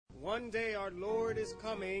One day our Lord is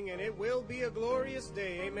coming, and it will be a glorious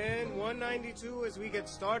day. Amen. 192 as we get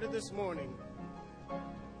started this morning.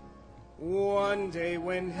 One day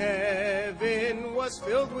when heaven was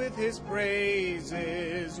filled with his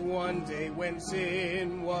praises, one day when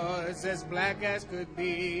sin was as black as could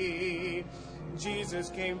be,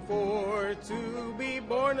 Jesus came forth to be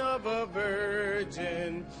born of a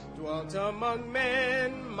virgin, dwelt among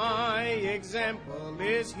men, my example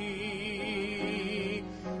is he.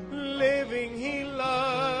 Living he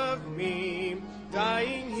loved me,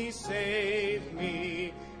 dying he saved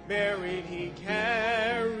me, buried he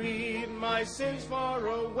carried my sins far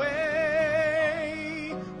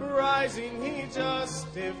away, rising he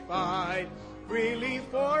justified freely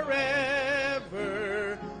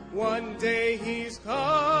forever. One day he's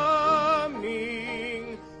coming,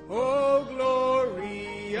 oh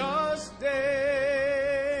glorious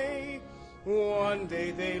day. One day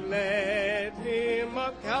they led him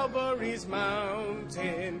up Calvary's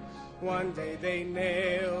mountain, one day they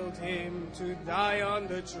nailed him to die on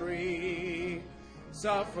the tree.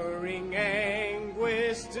 Suffering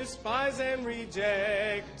anguish, despised and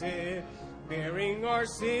rejected, bearing our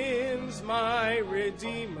sins, my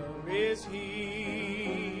Redeemer is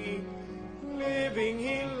he. Living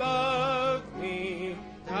he loved me,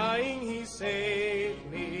 dying he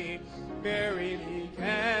saved me, buried he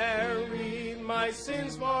carried my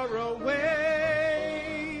sins far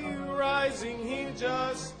away, rising he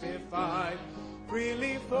justified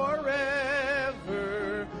freely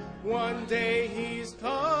forever. One day he's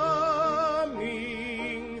coming,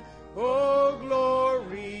 oh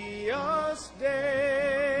glorious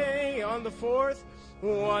day. On the fourth,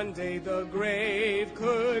 one day the grave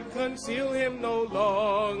could conceal him no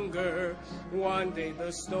longer. One day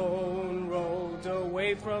the stone rolled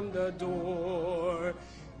away from the door.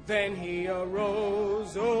 Then he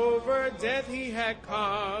arose, over death he had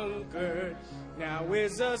conquered. Now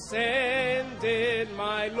is ascended,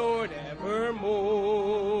 my Lord,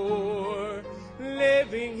 evermore.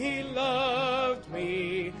 Living he loved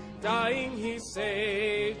me, dying he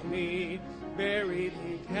saved me, buried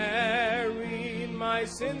he carried my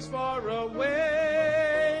sins far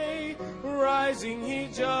away, rising he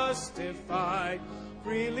justified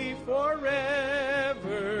freely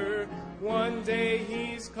forever. One day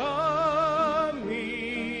he's coming,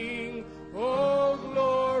 oh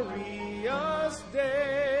glorious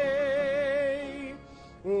day.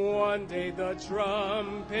 One day the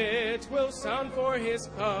trumpet will sound for his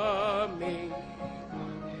coming,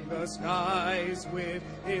 the skies with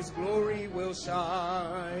his glory will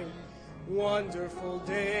shine. Wonderful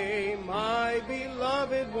day, my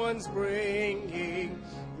beloved ones bringing,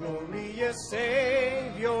 glorious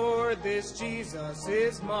Savior, this Jesus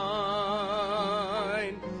is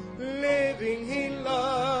mine. Living he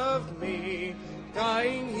loved me,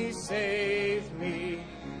 dying he saved me,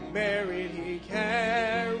 buried he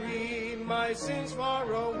carried my sins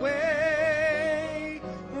far away,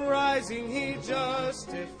 rising he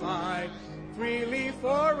justified freely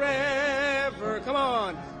forever. Come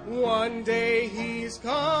on. One day he's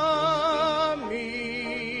coming,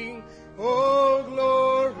 oh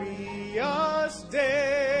glorious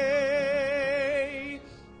day.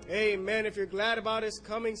 Amen. If you're glad about his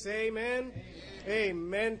coming, say amen.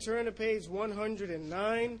 Amen. Turn to page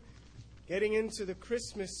 109. Getting into the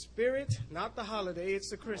Christmas spirit, not the holiday, it's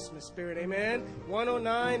the Christmas spirit. Amen.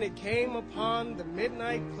 109, it came upon the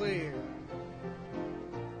midnight clear.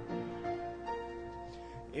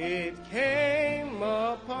 It came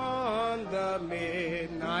upon the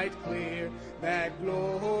midnight clear, that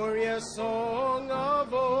glorious song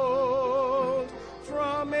of old,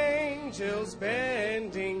 from angels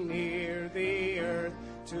bending near the earth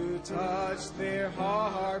to touch their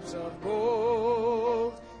harps of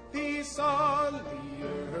gold. Peace on the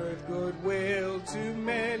earth, goodwill to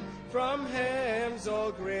men, from Ham's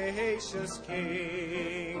all gracious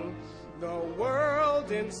King. The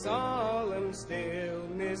world in solemn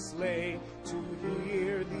stillness lay to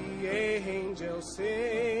hear the angels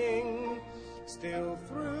sing. Still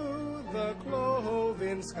through the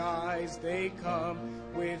cloven skies they come,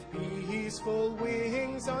 with peaceful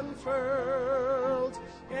wings unfurled,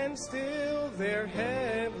 and still their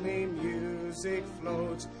heavenly music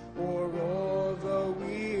floats o'er all the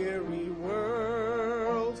weary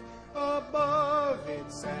world. Above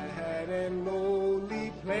its sad and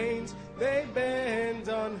lonely plains they bend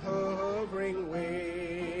on hovering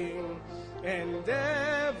wing, and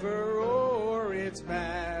ever o'er its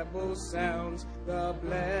babel sounds the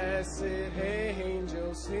blessed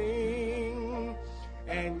angels sing.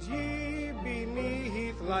 And ye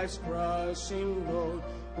beneath life's crushing load,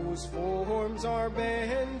 whose forms are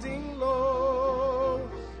bending low,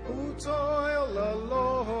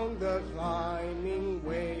 the climbing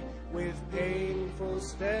way with painful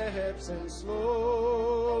steps and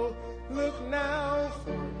slow. Look now,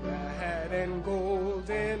 for glad and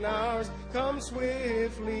golden hours come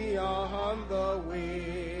swiftly on the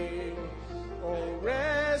wing. Oh,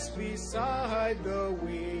 rest beside the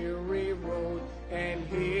weary road and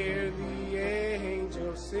hear the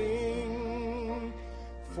angels sing.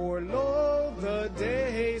 For lo, the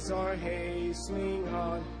days are hastening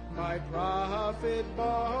on, my prophet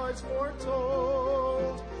bards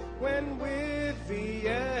foretold, when with the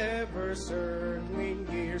ever-circling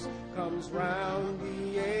years comes round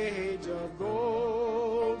the age of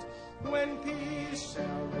gold, when peace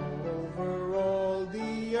shall over all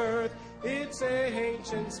the earth its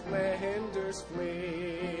ancient splendors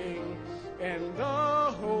fling, and the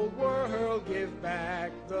whole world give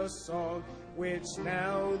back the song which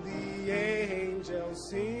now the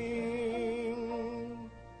angels sing.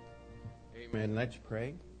 Amen. Let's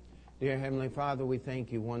pray. Dear Heavenly Father, we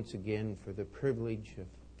thank you once again for the privilege of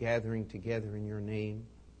gathering together in your name.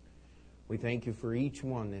 We thank you for each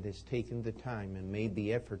one that has taken the time and made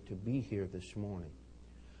the effort to be here this morning.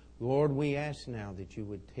 Lord, we ask now that you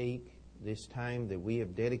would take this time that we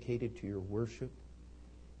have dedicated to your worship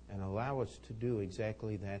and allow us to do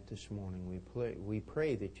exactly that this morning. We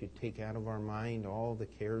pray that you take out of our mind all the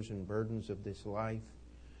cares and burdens of this life.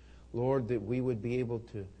 Lord, that we would be able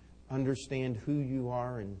to understand who you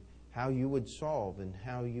are and how you would solve and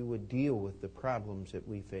how you would deal with the problems that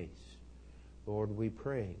we face. Lord, we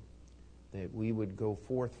pray that we would go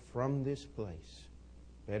forth from this place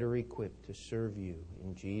better equipped to serve you.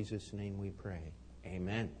 In Jesus' name we pray.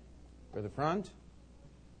 Amen. For the front.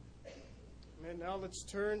 And now let's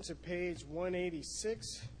turn to page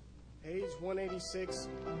 186. Page 186.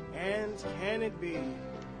 And can it be?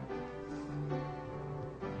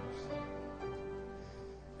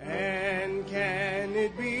 And can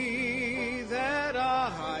it be that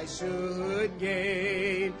I should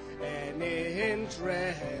gain an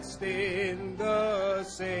interest in the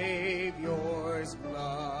Savior's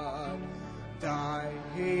blood? Die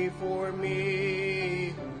for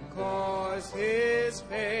me who caused his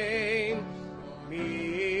pain,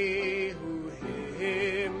 me who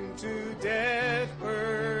him to death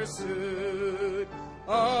pursued.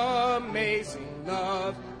 Amazing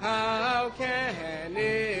love, how can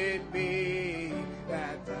it be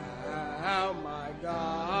that thou, my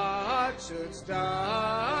God, shouldst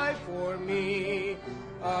die for me?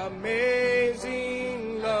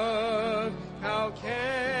 Amazing love, how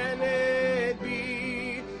can it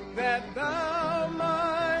be that thou,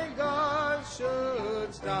 my God,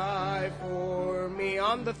 shouldst die for me?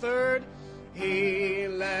 On the third, he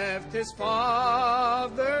left his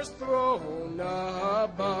Father's throne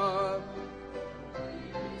above,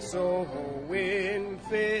 so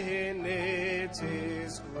infinite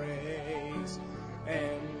his grace,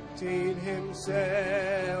 emptied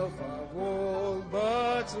himself of all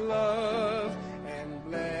but love, and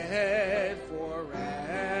bled for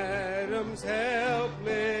Adam's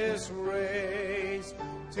helpless race.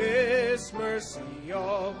 'Tis mercy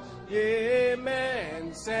all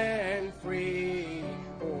immense and free,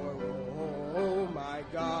 for oh my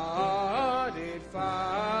God, it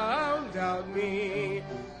found out me.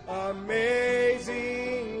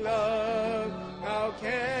 Amazing love, how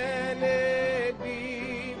can it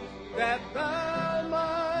be that thou,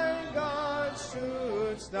 my God,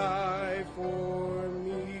 shouldst die for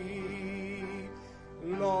me?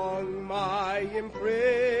 Long my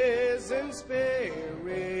imprisoned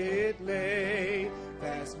spirit lay,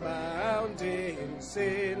 fast bound in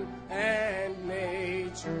sin and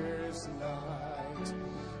nature's night.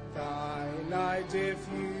 Thine eye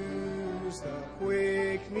diffused the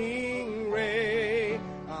quickening ray,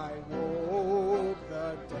 I woke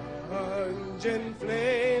the dungeon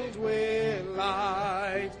flamed with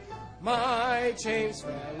light. My chains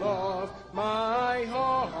fell off, my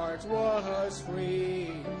heart was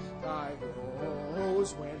free. I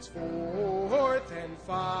rose, went forth, and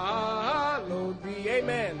followed thee.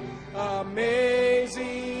 Amen.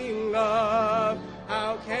 Amazing love,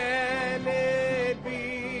 how can it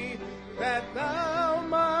be that thou,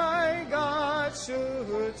 my God,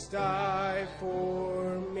 shouldst die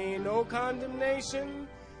for me? No condemnation,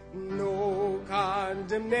 no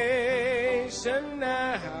condemnation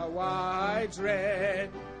now I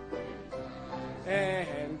dread,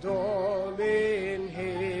 and all in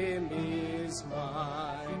him is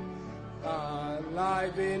mine.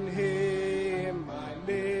 Alive in him my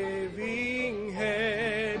living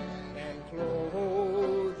head, and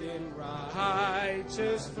clothed in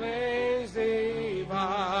righteous flames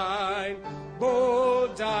divine.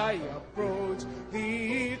 Bold I approach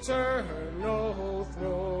the eternal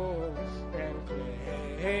throne,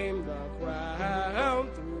 came the crown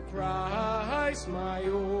through Christ my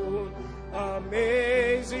own.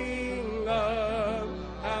 Amazing love,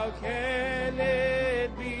 how can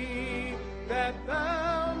it be that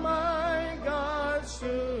thou, my God,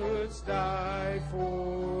 shouldst die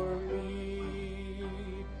for me?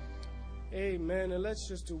 Amen. And let's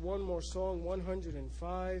just do one more song,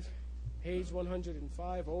 105, page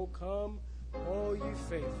 105. Oh, come, all ye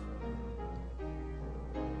faithful.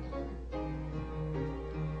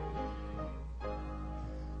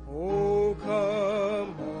 Oh,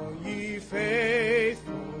 come, all ye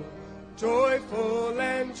faithful, joyful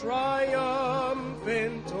and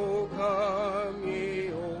triumphant. Oh, come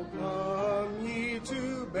ye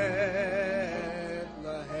to Bethlehem.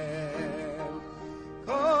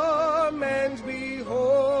 Come and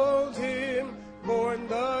behold him, born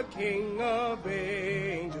the King of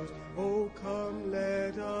angels. Oh, come,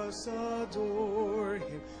 let us adore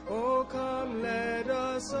him. Oh, come, let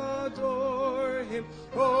us adore him.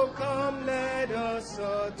 Oh, come, let us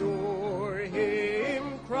adore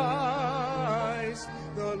him, Christ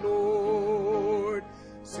the Lord.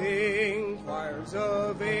 Sing, choirs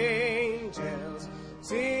of angels,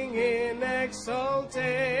 sing in exultation.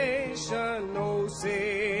 Oh,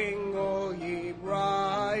 sing, all ye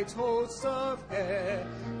bright hosts of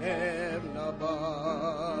heaven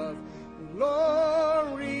above.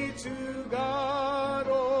 Glory to God,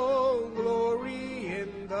 oh, glory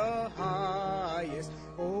in the highest.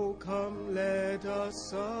 Oh, come, let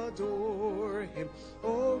us adore him.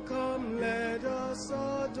 Oh, come, let us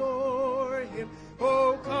adore him.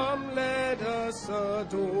 Oh, come, let us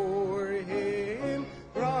adore him,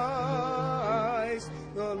 Christ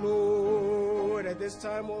the Lord. At this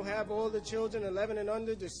time, we'll have all the children 11 and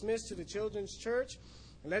under dismissed to the children's church.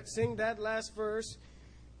 Let's sing that last verse.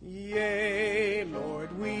 Yea,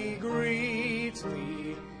 Lord, we greet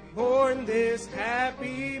thee, born this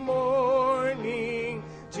happy morning.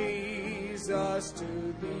 Jesus, to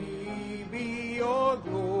thee be your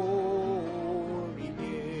glory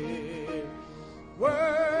give.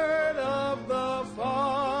 Word of the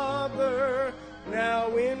Father,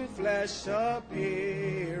 now in flesh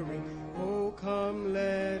appearing. Oh, come,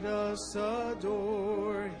 let us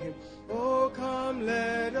adore him. Oh, come,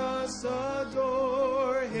 let us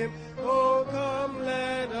adore him. Oh, come,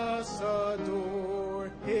 let us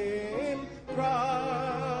adore him,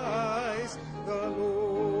 Christ the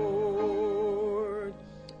Lord.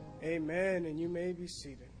 Amen. And you may be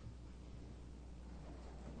seated.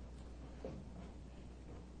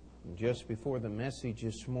 Just before the message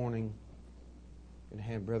this morning, I'm going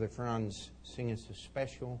to have Brother Franz sing us a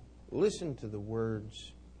special. Listen to the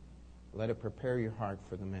words. Let it prepare your heart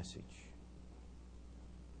for the message.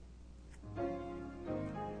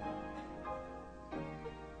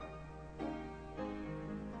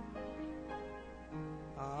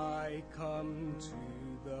 I come to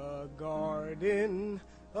the garden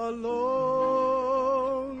alone,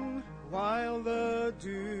 while the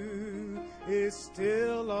dew is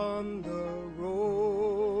still on the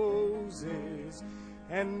roses,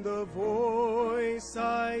 and the voice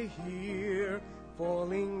I hear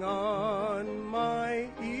falling on my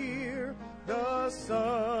ear, the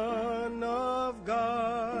Son of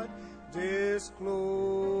God discloses.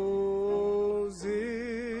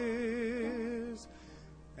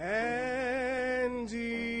 And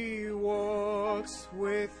he walks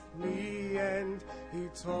with me, and he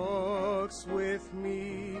talks with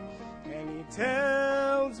me, and he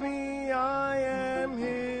tells me I am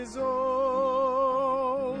his own,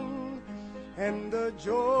 and the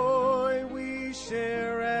joy we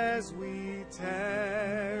share as we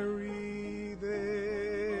tarry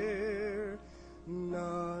there,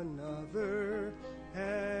 none other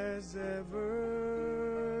has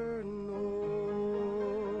ever known.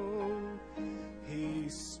 He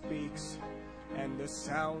speaks, and the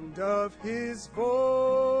sound of his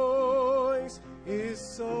voice is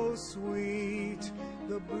so sweet,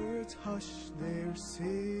 the birds hush their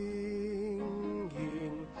singing,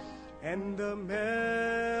 and the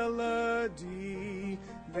melody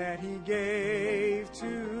that he gave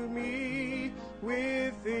to me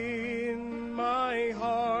within my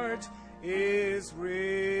heart is ringing.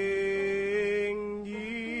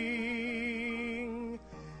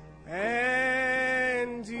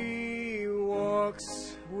 And he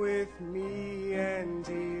walks with me, and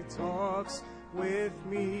he talks with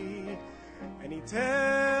me, and he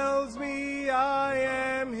tells me I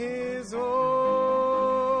am his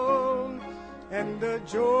own, and the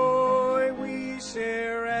joy we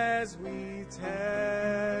share as we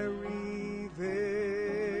tarry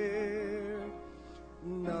there,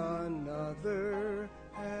 none other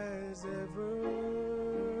has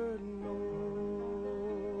ever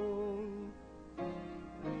known.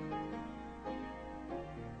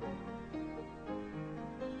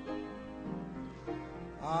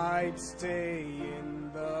 might stay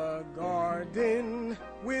in the garden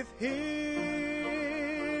with him,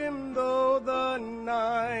 though the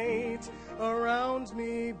night around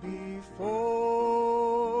me be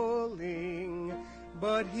falling.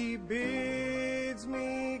 But he bids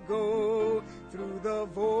me go through the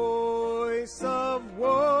voice of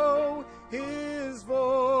woe. His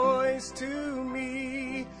voice to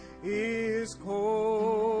me is calling,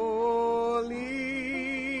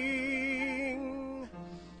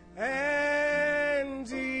 and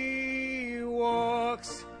he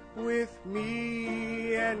walks with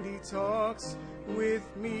me, and he talks with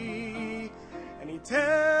me, and he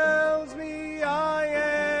tells me I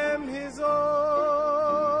am his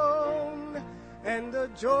own, and the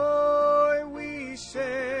joy we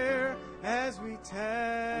share as we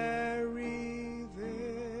tarry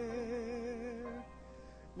there,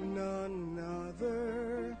 none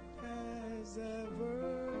other has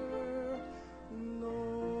ever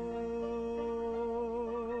known.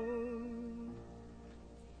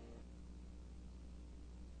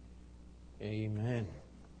 Amen.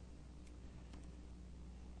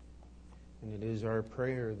 And it is our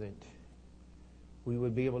prayer that we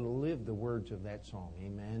would be able to live the words of that song.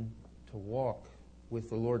 Amen. To walk with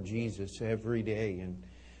the Lord Jesus every day. And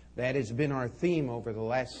that has been our theme over the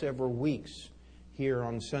last several weeks. Here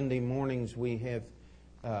on Sunday mornings we have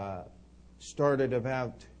started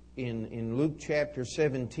about in Luke chapter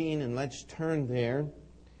 17, and let's turn there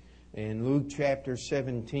in Luke chapter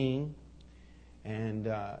 17. And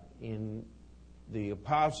in the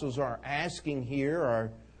apostles are asking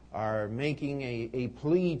here, are making a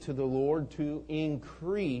plea to the Lord to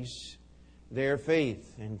increase their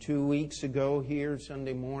faith. And 2 weeks ago here,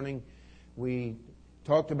 Sunday morning, we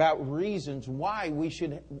talked about reasons why we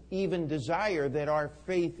should even desire that our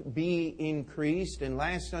faith be increased. And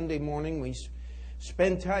last Sunday morning, we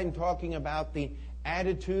spent time talking about the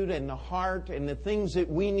attitude and the heart and the things that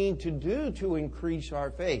we need to do to increase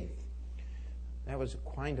our faith. That was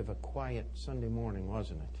kind of a quiet Sunday morning,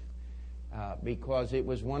 wasn't it? Because it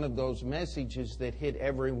was one of those messages that hit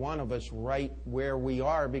every one of us right where we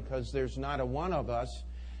are, because there's not a one of us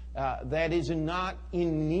that is not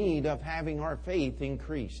in need of having our faith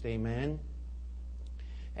increased. Amen?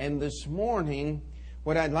 And this morning,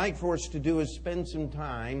 what I'd like for us to do is spend some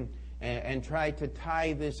time and try to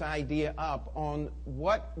tie this idea up on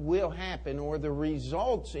what will happen or the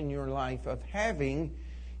results in your life of having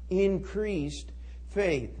increased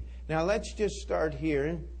faith. Now, let's just start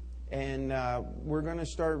here. And we're going to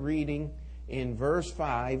start reading in verse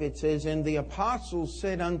 5. It says, "And the apostles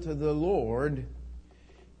said unto the Lord,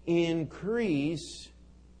 Increase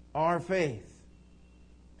our faith.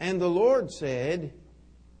 And the Lord said,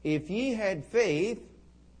 If ye had faith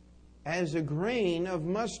as a grain of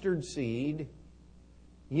mustard seed,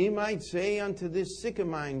 ye might say unto this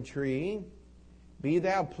sycamine tree, Be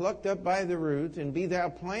thou plucked up by the root, and be thou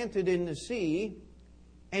planted in the sea,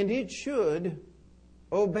 and it should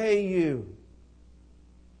obey you.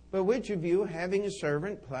 But which of you, having a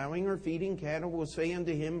servant plowing or feeding cattle, will say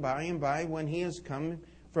unto him by and by, when he is come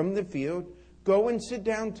from the field, Go and sit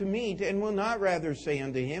down to meat, and will not rather say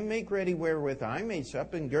unto him, Make ready wherewith I may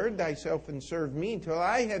sup, and gird thyself and serve me till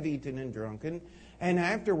I have eaten and drunken, and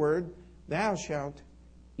afterward thou shalt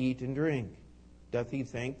eat and drink. Doth he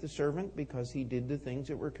thank the servant because he did the things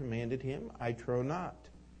that were commanded him? I trow not.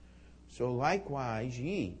 So likewise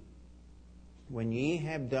ye, when ye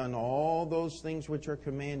have done all those things which are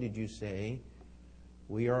commanded you, say,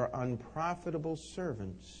 We are unprofitable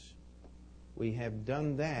servants. We have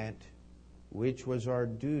done that which was our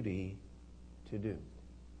duty to do.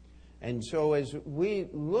 And so as we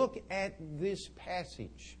look at this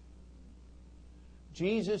passage,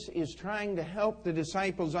 Jesus is trying to help the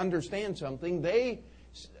disciples understand something. They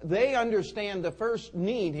understand the first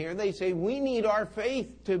need here. They say, we need our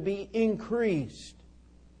faith to be increased.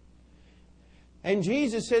 And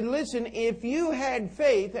Jesus said, listen, if you had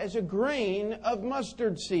faith as a grain of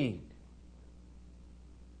mustard seed.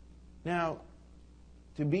 Now,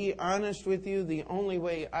 to be honest with you, the only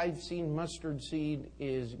way I've seen mustard seed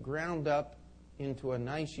is ground up into a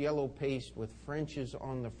nice yellow paste with French's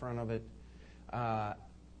on the front of it. I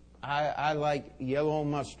like yellow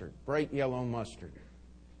mustard, bright yellow mustard.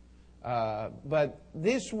 But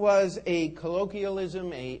this was a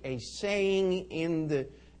colloquialism, a saying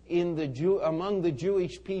among the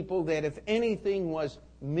Jewish people that if anything was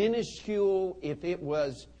minuscule, if it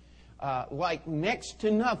was like next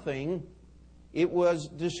to nothing, it was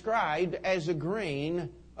described as a grain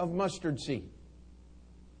of mustard seed.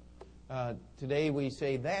 Today we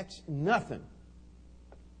say that's nothing.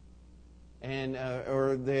 And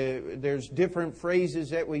there's different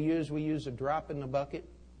phrases that we use. We use a drop in the bucket.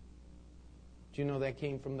 Do you know that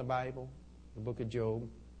came from the Bible, the book of Job?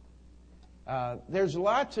 There's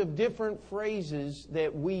lots of different phrases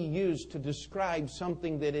that we use to describe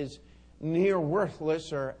something that is near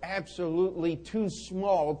worthless or absolutely too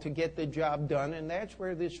small to get the job done. And that's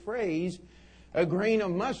where this phrase, a grain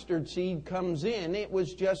of mustard seed, comes in. It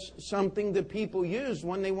was just something that people used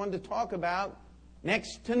when they wanted to talk about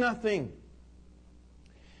next to nothing.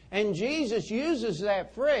 And Jesus uses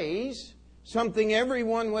that phrase, something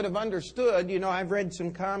everyone would have understood. You know, I've read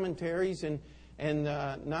some commentaries, and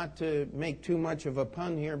not to make too much of a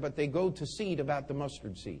pun here, but they go to seed about the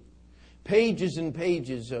mustard seed. Pages and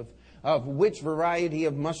pages of which variety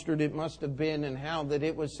of mustard it must have been and how that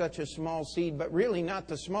it was such a small seed, but really not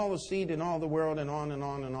the smallest seed in all the world, and on and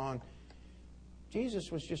on and on.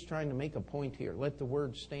 Jesus was just trying to make a point here. Let the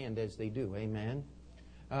words stand as they do. Amen.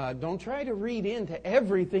 Don't try to read into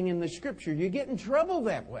everything in the Scripture. You get in trouble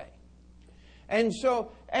that way. And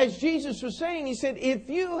so, as Jesus was saying, He said, if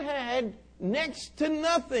you had next to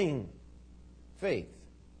nothing faith,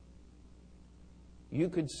 you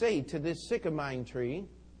could say to this sycamine tree.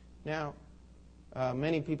 Now,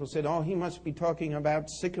 many people said, oh, he must be talking about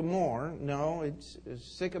sycamore. No, it's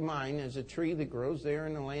sycamine is a tree that grows there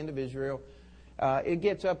in the land of Israel. It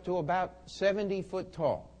gets up to about 70 foot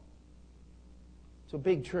tall. It's a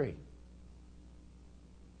big tree.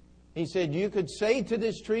 He said, you could say to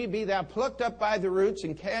this tree, be thou plucked up by the roots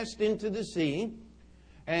and cast into the sea.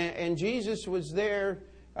 And Jesus was there.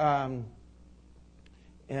 You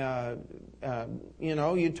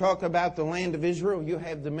talk about the land of Israel. You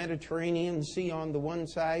have the Mediterranean Sea on the one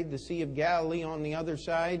side, the Sea of Galilee on the other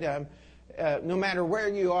side. No matter where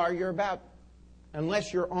you are, you're about,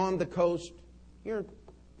 unless you're on the coast, you're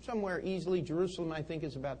somewhere easily. Jerusalem, I think,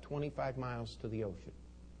 is about 25 miles to the ocean.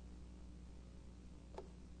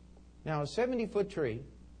 Now, a 70-foot tree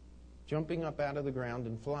jumping up out of the ground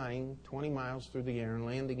and flying 20 miles through the air and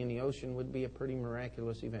landing in the ocean would be a pretty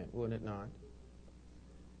miraculous event, would it not?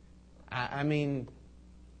 I mean,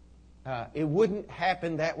 it wouldn't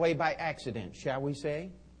happen that way by accident, shall we say?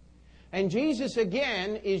 And Jesus,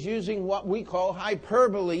 again, is using what we call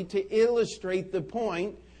hyperbole to illustrate the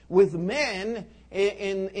point. With men,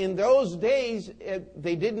 in those days,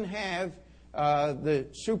 they didn't have the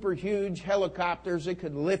super huge helicopters that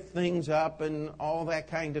could lift things up and all that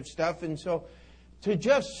kind of stuff. And so to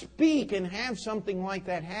just speak and have something like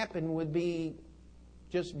that happen would be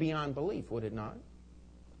just beyond belief, would it not?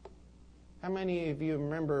 How many of you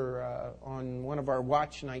remember on one of our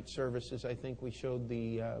watch night services, I think we showed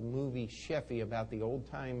the movie Sheffey about the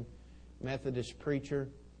old-time Methodist preacher,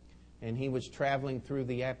 and he was traveling through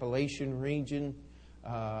the Appalachian region,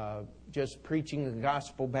 just preaching the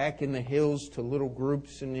gospel back in the hills to little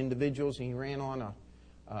groups and individuals, and he ran on a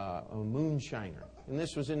moonshiner. And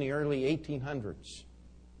this was in the early 1800s.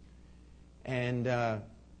 And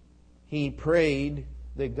he prayed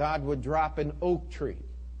that God would drop an oak tree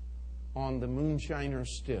on the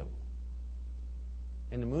moonshiner's still.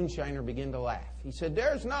 And the moonshiner began to laugh. He said,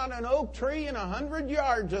 there's not an oak tree in 100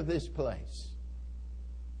 yards of this place.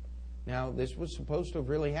 Now, this was supposed to have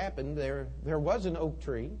really happened. There was an oak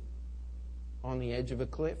tree on the edge of a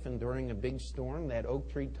cliff, and during a big storm, that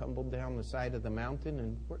oak tree tumbled down the side of the mountain.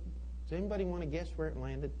 And does anybody want to guess where it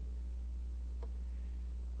landed?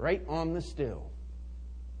 Right on the still.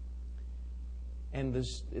 And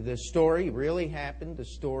the story really happened. The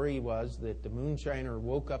story was that the moonshiner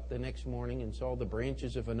woke up the next morning and saw the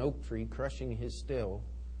branches of an oak tree crushing his still.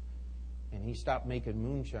 And he stopped making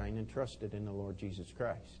moonshine and trusted in the Lord Jesus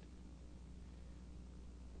Christ.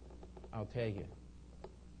 I'll tell you,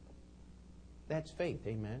 that's faith,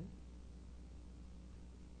 amen?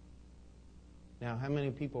 Now, how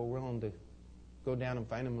many people are willing to go down and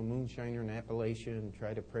find them a moonshiner in Appalachia and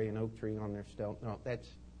try to pray an oak tree on their still? No,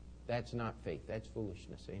 that's not faith. That's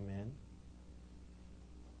foolishness. Amen.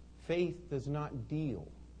 Faith does not deal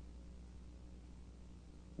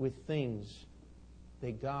with things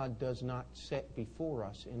that God does not set before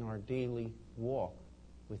us in our daily walk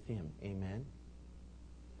with Him. Amen.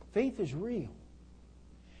 Faith is real.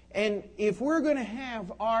 And if we're going to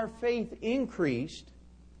have our faith increased,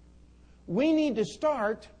 we need to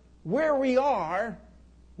start where we are,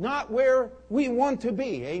 not where we want to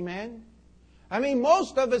be. Amen. I mean,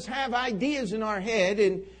 most of us have ideas in our head,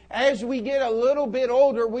 and as we get a little bit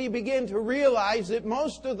older, we begin to realize that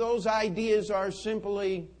most of those ideas are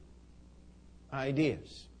simply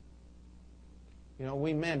ideas. You know,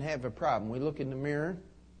 we men have a problem. We look in the mirror,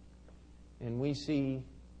 and we see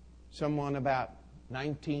someone about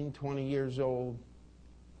 19, 20 years old,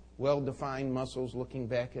 well-defined muscles looking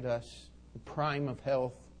back at us, the prime of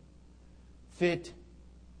health, fit.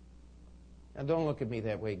 Now, don't look at me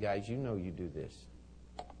that way, guys. You know you do this.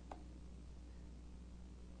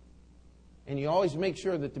 And you always make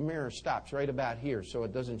sure that the mirror stops right about here so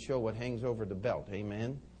it doesn't show what hangs over the belt.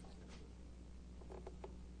 Amen?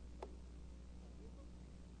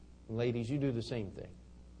 Ladies, you do the same thing.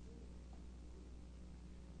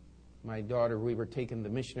 My daughter, we were taking the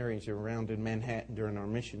missionaries around in Manhattan during our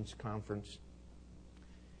missions conference.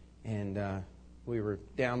 And we were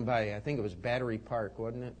down by, I think it was Battery Park,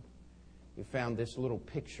 wasn't it? We found this little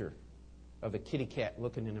picture of a kitty cat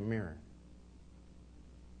looking in a mirror.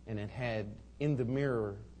 And it had, in the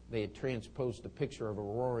mirror, they had transposed a picture of a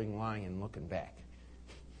roaring lion looking back.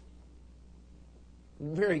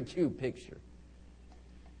 Very cute picture.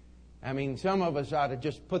 I mean, some of us ought to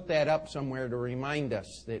just put that up somewhere to remind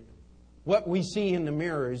us that what we see in the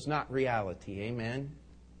mirror is not reality. Amen?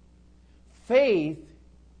 Faith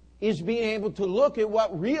is being able to look at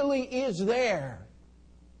what really is there,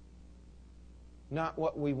 not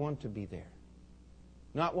what we want to be there,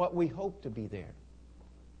 not what we hope to be there.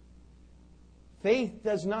 Faith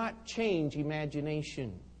does not change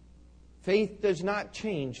imagination. Faith does not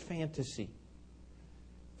change fantasy.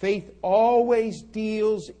 Faith always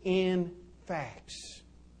deals in facts.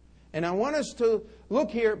 And I want us to look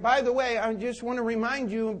here. By the way, I just want to remind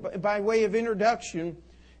you, by way of introduction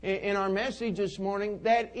in our message this morning,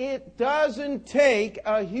 that it doesn't take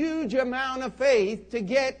a huge amount of faith to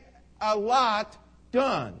get a lot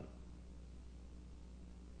done.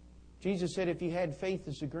 Jesus said if you had faith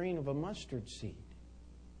as the grain of a mustard seed.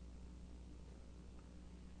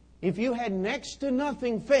 If you had next to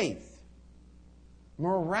nothing faith,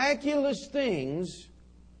 miraculous things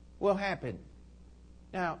will happen.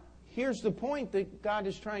 Now, here's the point that God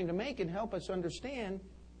is trying to make and help us understand.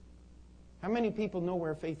 How many people know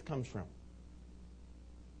where faith comes from?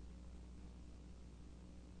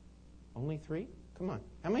 Only 3? Come on.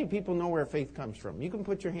 How many people know where faith comes from? You can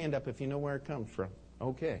put your hand up if you know where it comes from.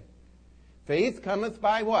 Okay. Faith cometh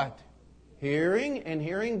by what? Hearing, and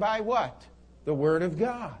hearing by what? The Word of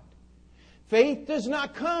God. Faith does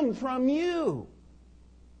not come from you.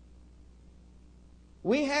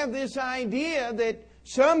 We have this idea that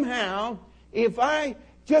somehow, if I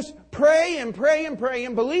just pray and pray and pray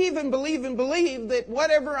and believe and believe and believe that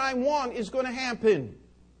whatever I want is going to happen.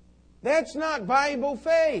 That's not Bible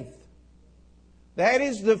faith. That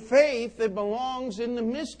is the faith that belongs in the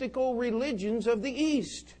mystical religions of the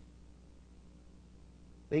East.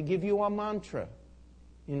 They give you a mantra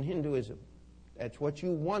in Hinduism. That's what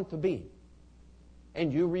you want to be.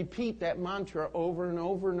 And you repeat that mantra over and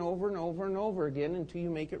over and over and over and over again until you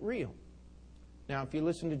make it real. Now, if you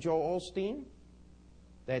listen to Joel Osteen,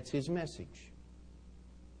 that's his message.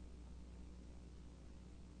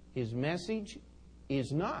 His message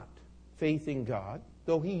is not faith in God.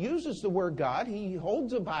 Though he uses the word God, he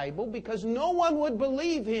holds a Bible because no one would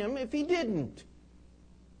believe him if he didn't.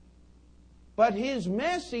 But his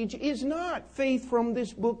message is not faith from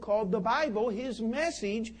this book called the Bible. His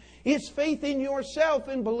message is faith in yourself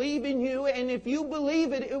and believe in you, and if you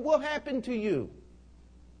believe it, it will happen to you.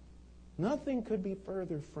 Nothing could be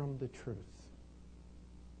further from the truth.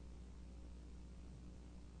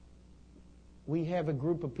 We have a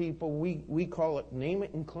group of people, we call it name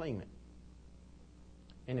it and claim it.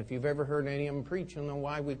 And if you've ever heard any of them preach, you'll know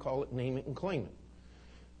why we call it name it and claim it.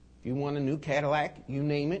 If you want a new Cadillac, you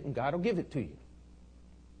name it and God will give it to you.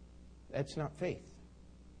 That's not faith.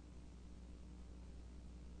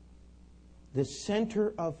 The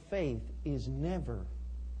center of faith is never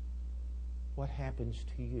what happens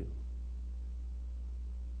to you.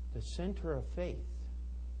 The center of faith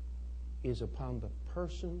is upon the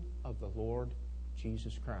person of the Lord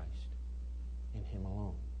Jesus Christ and Him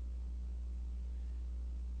alone.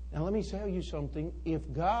 Now let me tell you something. If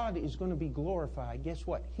God is going to be glorified, guess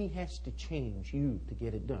what? He has to change you to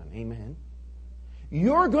get it done. Amen?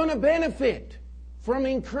 You're going to benefit from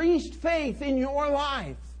increased faith in your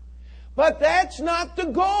life. But that's not the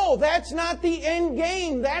goal. That's not the end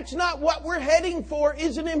game. That's not what we're heading for,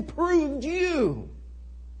 is an improved you.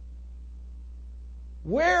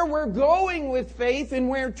 Where we're going with faith and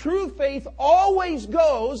where true faith always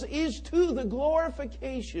goes is to the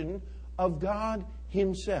glorification of God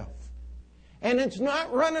Himself. And it's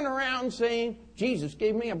not running around saying, Jesus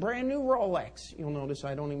gave me a brand new Rolex. You'll notice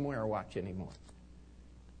I don't even wear a watch anymore.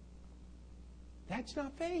 That's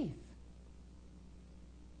not faith.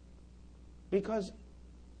 Because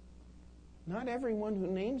not everyone who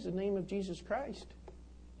names the name of Jesus Christ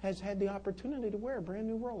has had the opportunity to wear a brand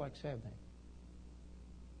new Rolex, have they?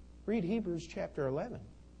 Read Hebrews chapter 11.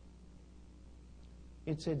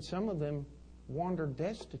 It said some of them wandered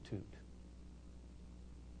destitute,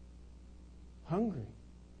 hungry,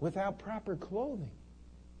 without proper clothing.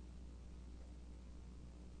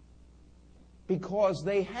 Because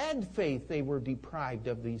they had faith, they were deprived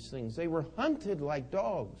of these things. They were hunted like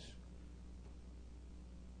dogs.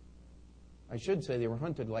 I should say they were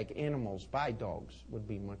hunted like animals by dogs, would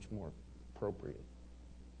be much more appropriate.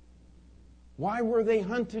 Why were they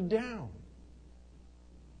hunted down?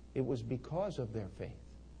 It was because of their faith.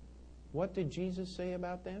 What did Jesus say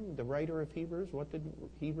about them? The writer of Hebrews, what did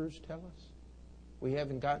Hebrews tell us? We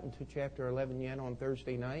haven't gotten to chapter 11 yet on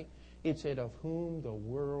Thursday night. It said, of whom the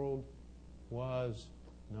world was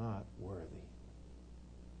not worthy.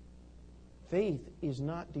 Faith is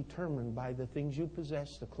not determined by the things you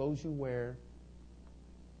possess, the clothes you wear,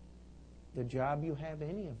 the job you have,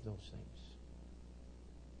 any of those things.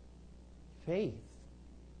 Faith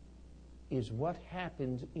is what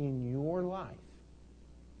happens in your life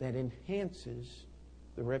that enhances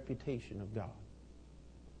the reputation of God.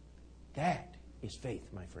 That is faith,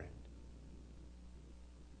 my friend.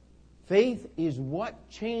 Faith is what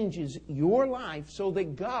changes your life so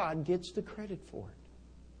that God gets the credit for it.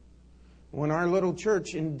 When our little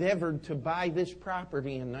church endeavored to buy this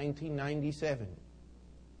property in 1997,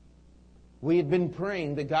 we had been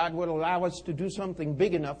praying that God would allow us to do something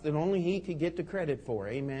big enough that only He could get the credit for.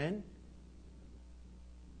 Amen?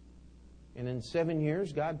 And in 7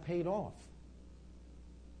 years, God paid off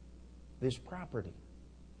this property.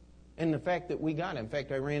 And the fact that we got it. In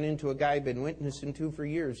fact, I ran into a guy I've been witnessing to for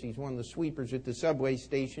years. He's one of the sweepers at the subway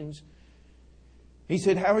stations. He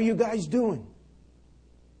said, how are you guys doing?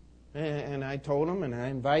 And I told him, and I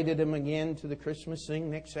invited him again to the Christmas thing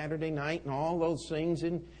next Saturday night and all those things.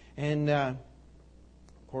 And of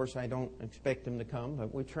course, I don't expect him to come,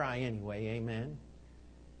 but we try anyway. Amen.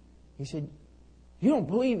 He said, you don't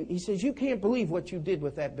believe, he says, you can't believe what you did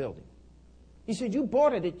with that building. He said, you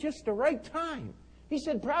bought it at just the right time. He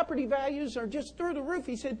said, property values are just through the roof.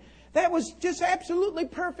 He said, that was just absolutely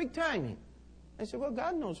perfect timing. I said, well,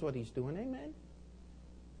 God knows what He's doing. Amen.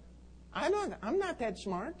 I'm not that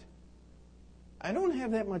smart. I don't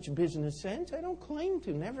have that much business sense. I don't claim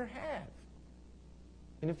to, never have.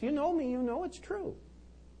 And if you know me, you know it's true.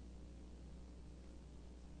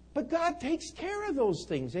 But God takes care of those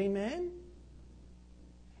things. Amen.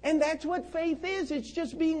 And that's what faith is. It's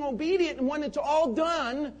just being obedient. And when it's all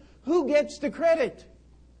done, who gets the credit?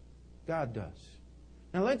 God does.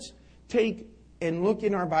 Now let's take and look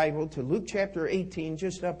in our Bible to Luke chapter 18,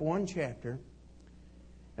 just up one chapter.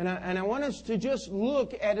 And I want us to just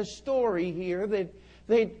look at a story here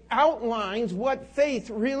that outlines what faith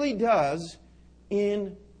really does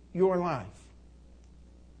in your life.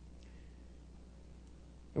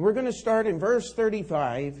 And we're going to start in verse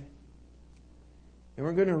 35. And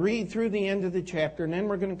we're going to read through the end of the chapter, and then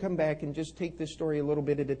we're going to come back and just take this story a little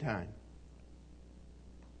bit at a time.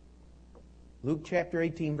 Luke chapter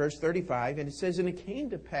 18, verse 35, and it says, and it came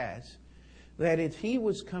to pass that as he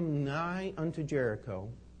was come nigh unto Jericho,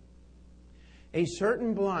 a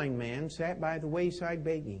certain blind man sat by the wayside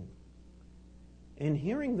begging. And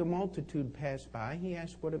hearing the multitude pass by, he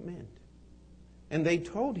asked what it meant. And they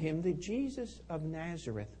told him that Jesus of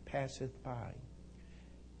Nazareth passeth by.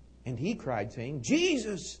 And he cried, saying,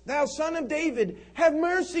 Jesus, thou Son of David, have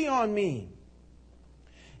mercy on me.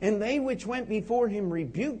 And they which went before him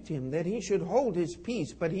rebuked him, that he should hold his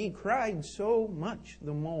peace. But he cried so much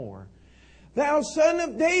the more, Thou Son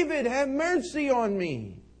of David, have mercy on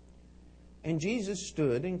me. And Jesus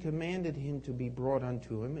stood and commanded him to be brought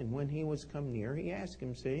unto him. And when he was come near, he asked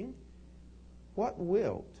him, saying, What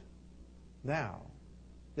wilt thou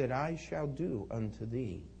that I shall do unto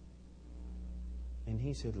thee? And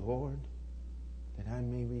he said, Lord, that I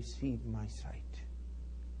may receive my sight.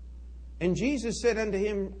 And Jesus said unto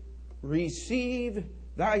him, Receive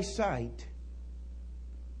thy sight.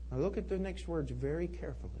 Now look at the next words very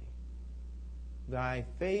carefully. Thy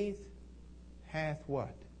faith hath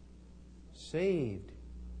what? Saved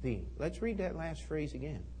thee. Let's read that last phrase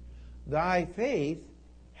again. Thy faith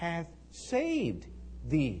hath saved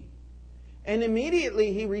thee. And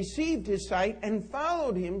immediately he received his sight and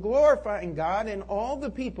followed him, glorifying God, and all the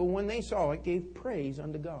people, when they saw it, gave praise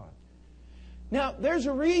unto God. Now, there's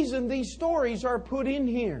a reason these stories are put in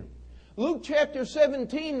here. Luke chapter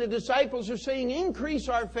 17, the disciples are saying, increase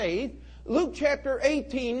our faith. Luke chapter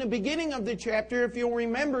 18, the beginning of the chapter, if you'll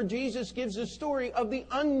remember, Jesus gives the story of the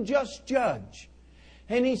unjust judge.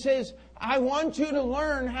 And he says, I want you to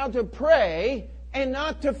learn how to pray and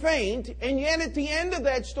not to faint. And yet at the end of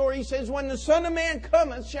that story, he says, when the Son of Man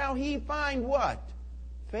cometh, shall he find what?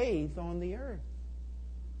 Faith on the earth.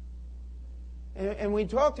 And we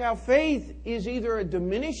talked how faith is either a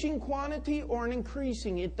diminishing quantity or an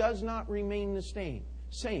increasing. It does not remain the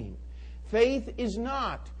same. Faith is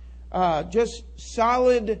not just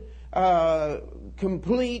solid,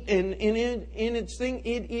 complete in its thing.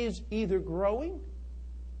 It is either growing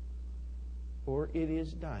or it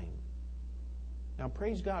is dying. Now,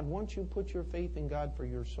 praise God, once you put your faith in God for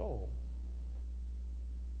your soul,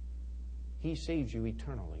 He saves you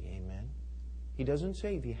eternally. Amen. He doesn't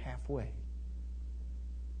save you halfway.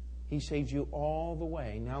 He saves you all the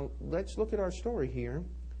way. Now, let's look at our story here.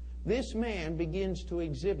 This man begins to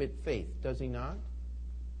exhibit faith, does he not?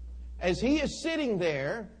 As he is sitting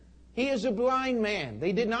there, he is a blind man.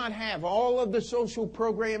 They did not have all of the social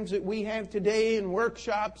programs that we have today and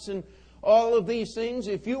workshops and all of these things.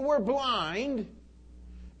 If you were blind,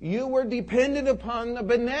 you were dependent upon the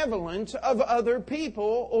benevolence of other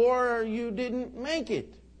people, or you didn't make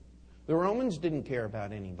it. The Romans didn't care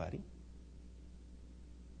about anybody.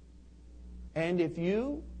 And if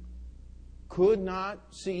you could not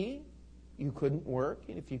see, you couldn't work.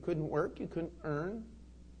 And if you couldn't work, you couldn't earn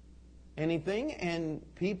anything. And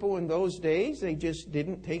people in those days, they just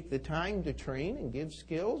didn't take the time to train and give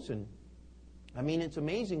skills. And I mean, it's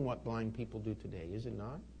amazing what blind people do today, is it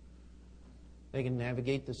not? They can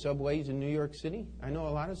navigate the subways in New York City. I know a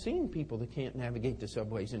lot of seeing people that can't navigate the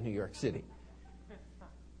subways in New York City.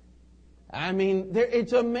 I mean,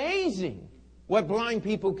 it's amazing what blind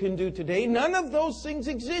people can do today. None of those things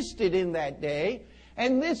existed in that day.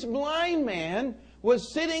 And this blind man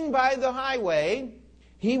was sitting by the highway.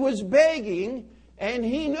 He was begging, and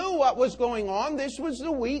he knew what was going on. This was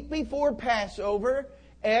the week before Passover.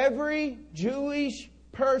 Every Jewish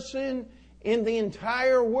person in the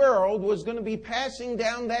entire world was going to be passing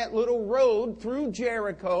down that little road through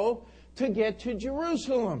Jericho to get to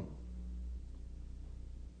Jerusalem.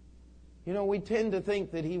 You know, we tend to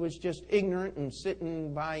think that he was just ignorant and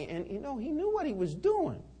sitting by, and he knew what he was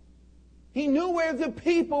doing. He knew where the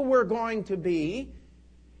people were going to be.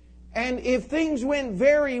 And if things went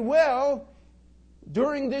very well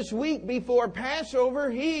during this week before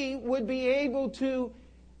Passover, he would be able to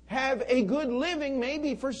have a good living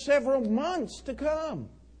maybe for several months to come.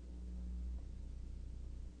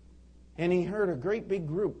 And he heard a great big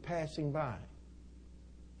group passing by.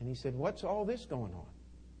 And he said, "What's all this going on?"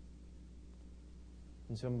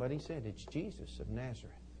 And somebody said, "It's Jesus of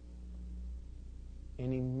Nazareth."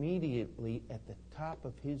 And immediately at the top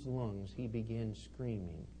of his lungs, he began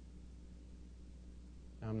screaming.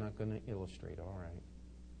 Now, I'm not going to illustrate, all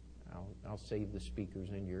right. I'll save the speakers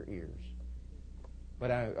in your ears.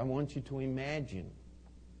 But I want you to imagine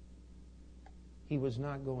he was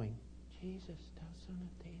not going, "Jesus, thou Son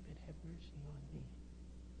of David, have mercy on me."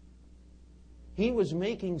 He was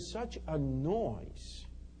making such a noise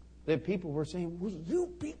that people were saying, "Will you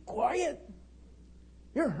be quiet?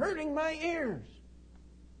 You're hurting my ears."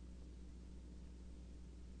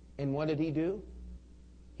 And what did he do?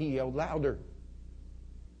 He yelled louder.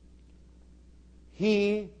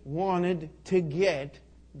 He wanted to get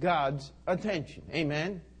God's attention.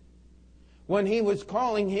 Amen? When he was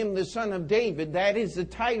calling him the Son of David, that is the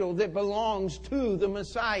title that belongs to the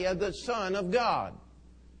Messiah, the Son of God.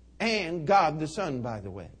 And God the Son, by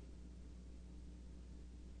the way.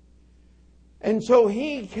 And so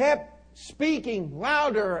he kept speaking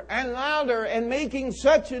louder and louder and making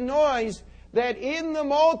such a noise that in the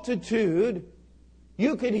multitude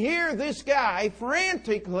you could hear this guy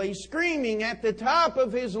frantically screaming at the top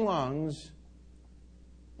of his lungs.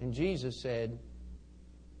 And Jesus said,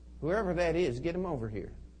 "Whoever that is, get him over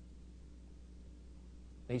here."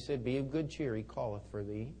 They said, "Be of good cheer, he calleth for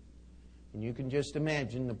thee." And you can just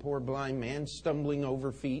imagine the poor blind man stumbling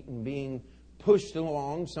over feet and being pushed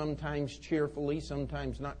along, sometimes cheerfully,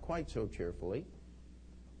 sometimes not quite so cheerfully,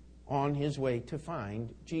 on his way to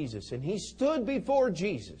find Jesus. And he stood before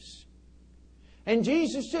Jesus. And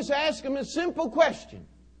Jesus just asked him a simple question.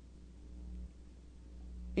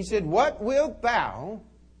 He said, "What wilt thou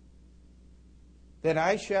that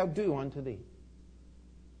I shall do unto thee?"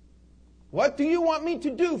 What do you want me to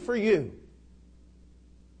do for you?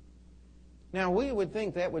 Now, we would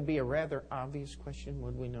think that would be a rather obvious question,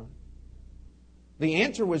 would we not? The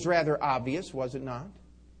answer was rather obvious, was it not?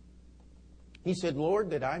 He said, "Lord,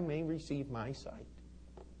 that I may receive my sight."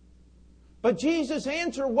 But Jesus'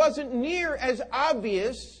 answer wasn't near as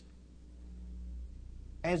obvious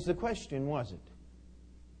as the question, was it?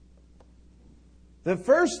 The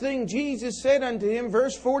first thing Jesus said unto him,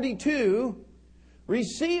 verse 42,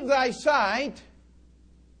 "Receive thy sight,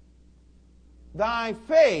 thy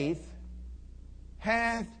faith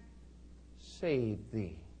hath saved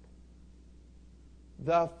thee."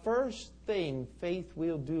 The first thing faith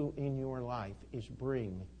will do in your life is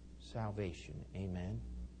bring salvation. Amen.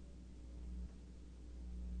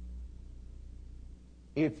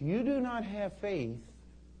 If you do not have faith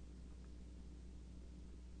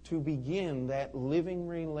to begin that living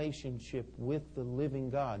relationship with the living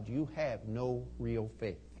God, you have no real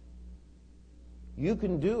faith. You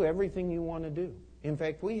can do everything you want to do. In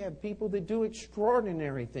fact, we have people that do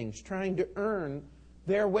extraordinary things, trying to earn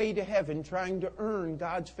their way to heaven, trying to earn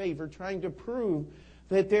God's favor, trying to prove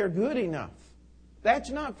that they're good enough. That's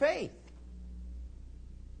not faith.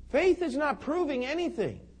 Faith is not proving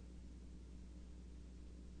anything.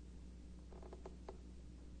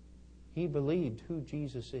 He believed who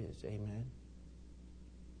Jesus is. Amen.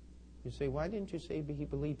 You say, why didn't you say he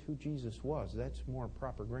believed who Jesus was? That's more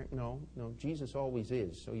proper grammar. No, Jesus always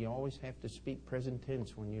is. So you always have to speak present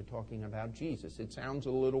tense when you're talking about Jesus. It sounds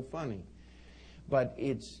a little funny, but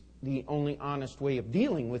it's the only honest way of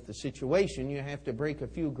dealing with the situation. You have to break a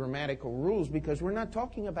few grammatical rules because we're not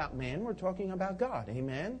talking about man, we're talking about God.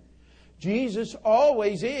 Amen? Jesus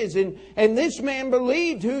always is. And this man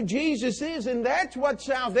believed who Jesus is, and that's what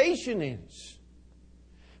salvation is.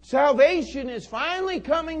 Salvation is finally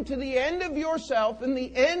coming to the end of yourself and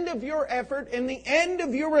the end of your effort and the end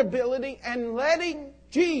of your ability and letting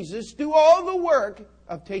Jesus do all the work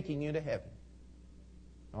of taking you to heaven.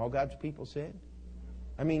 All God's people said?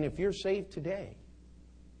 I mean, if you're saved today,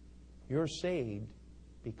 you're saved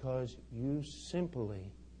because you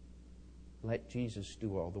simply let Jesus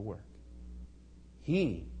do all the work.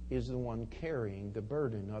 He is the one carrying the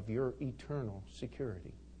burden of your eternal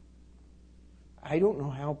security. I don't know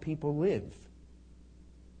how people live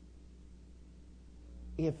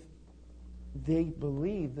if they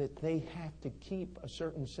believe that they have to keep a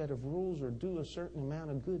certain set of rules or do a certain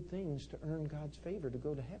amount of good things to earn God's favor to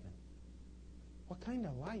go to heaven. What kind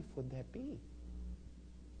of life would that be?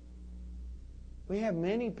 We have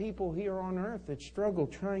many people here on earth that struggle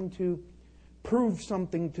trying to prove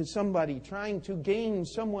something to somebody, trying to gain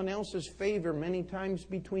someone else's favor, many times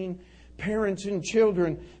between parents and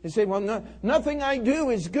children. They say, well, nothing I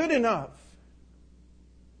do is good enough.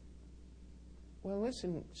 Well,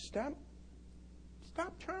 listen, stop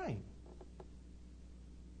trying.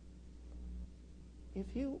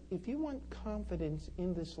 If you want confidence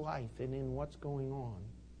in this life and in what's going on,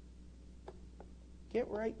 get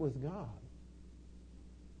right with God.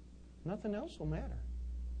 Nothing else will matter.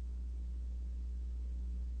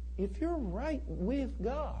 If you're right with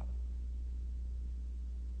God,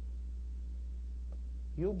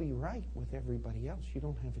 you'll be right with everybody else. You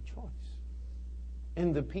don't have a choice.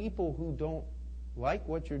 And the people who don't like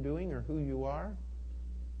what you're doing or who you are,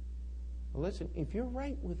 well, listen, if you're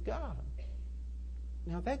right with God,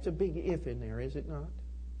 now that's a big if in there, is it not?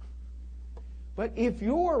 But if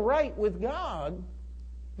you're right with God,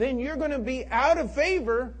 then you're going to be out of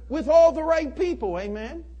favor with all the right people.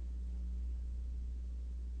 Amen?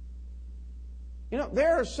 You know,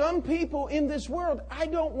 there are some people in this world, I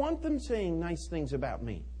don't want them saying nice things about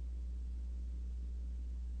me.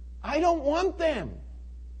 I don't want them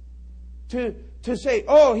to say,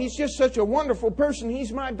 oh, he's just such a wonderful person,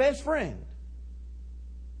 he's my best friend.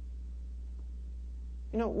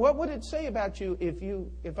 You know, what would it say about you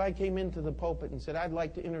if I came into the pulpit and said, I'd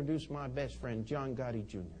like to introduce my best friend, John Gotti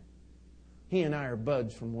Jr. He and I are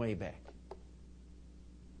buds from way back.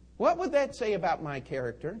 What would that say about my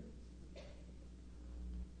character?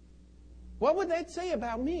 What would that say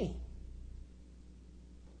about me?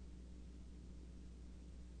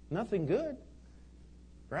 Nothing good,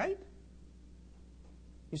 right?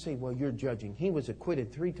 You say, well, you're judging. He was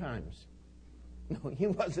acquitted 3 times. No, he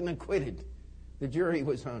wasn't acquitted. The jury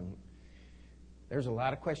was hung. There's a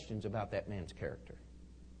lot of questions about that man's character.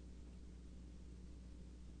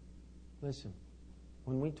 Listen,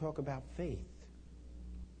 when we talk about faith,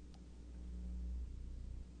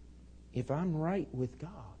 if I'm right with God,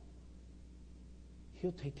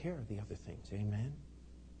 He'll take care of the other things. Amen?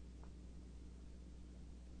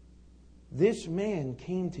 This man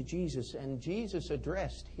came to Jesus, and Jesus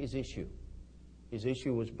addressed his issue. His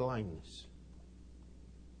issue was blindness.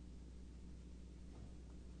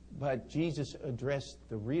 But Jesus addressed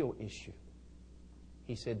the real issue.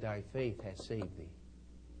 He said, thy faith has saved thee.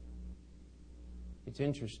 It's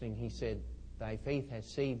interesting, he said, thy faith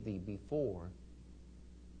has saved thee before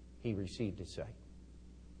he received his sight.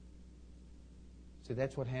 So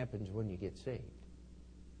that's what happens when you get saved.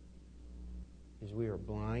 Is we are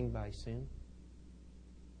blind by sin.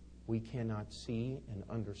 We cannot see and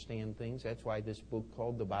understand things. That's why this book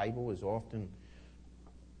called the Bible is often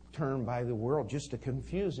termed by the world just a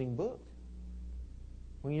confusing book.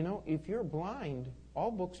 Well, you know, if you're blind,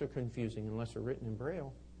 all books are confusing unless they're written in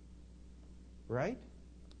Braille. Right?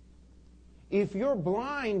 If you're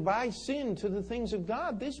blind by sin to the things of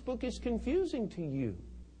God, this book is confusing to you.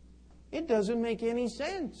 It doesn't make any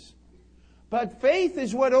sense. But faith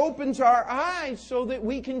is what opens our eyes so that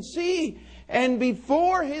we can see. And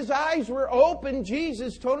before his eyes were opened,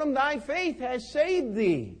 Jesus told him, thy faith has saved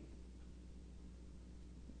thee.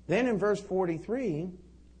 Then in verse 43,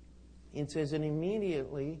 it says, and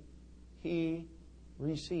immediately he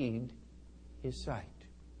received his sight.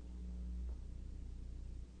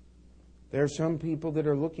 There are some people that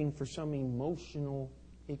are looking for some emotional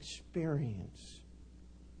experience.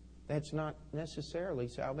 That's not necessarily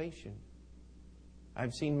salvation.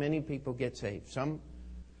 I've seen many people get saved. Some,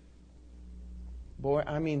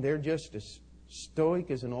 they're just as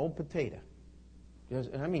stoic as an old potato.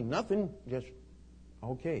 Nothing, just,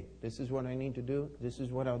 okay, this is what I need to do. This is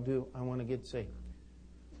what I'll do. I want to get saved.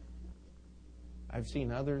 I've seen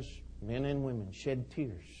others, men and women, shed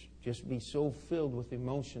tears. Just be so filled with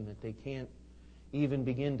emotion that they can't even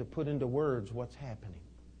begin to put into words what's happening.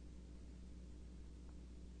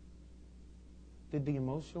 Did the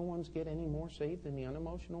emotional ones get any more saved than the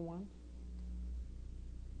unemotional ones?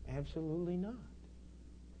 Absolutely not.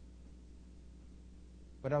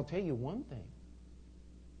 But I'll tell you one thing.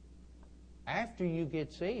 After you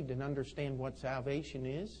get saved and understand what salvation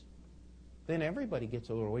is, then everybody gets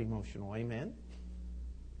a little emotional. Amen?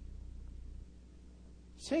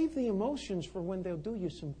 Save the emotions for when they'll do you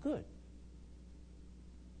some good.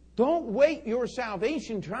 Don't wait your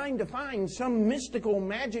salvation trying to find some mystical,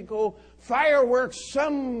 magical fireworks,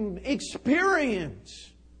 some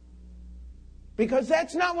experience. Because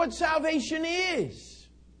that's not what salvation is.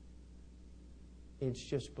 It's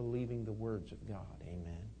just believing the words of God.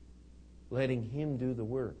 Amen. Letting Him do the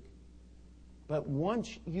work. But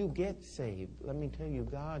once you get saved, let me tell you,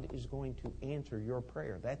 God is going to answer your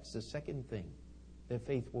prayer. That's the second thing that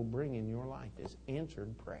faith will bring in your life, is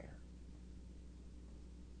answered prayer.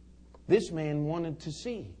 This man wanted to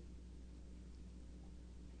see.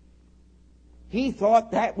 He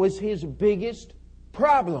thought that was his biggest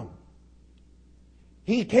problem.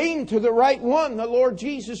 He came to the right one, the Lord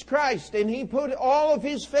Jesus Christ, and he put all of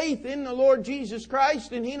his faith in the Lord Jesus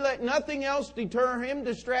Christ, and he let nothing else deter him,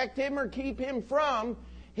 distract him, or keep him from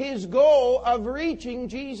his goal of reaching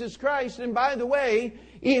Jesus Christ. And by the way,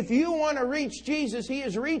 if you want to reach Jesus, He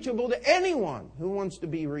is reachable to anyone who wants to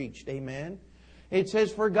be reached. Amen. It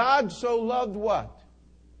says, for God so loved what?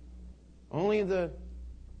 Only the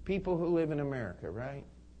people who live in America, right?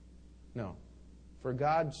 No. For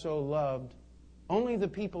God so loved only the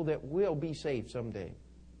people that will be saved someday.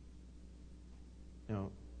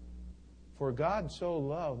 No. For God so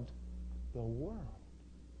loved the world.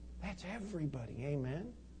 That's everybody.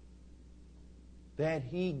 Amen. That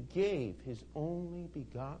He gave His only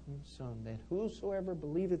begotten Son, that whosoever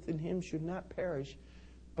believeth in Him should not perish,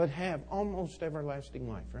 but have almost everlasting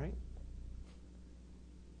life, right?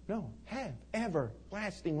 No, have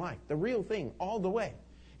everlasting life. The real thing, all the way.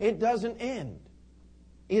 It doesn't end.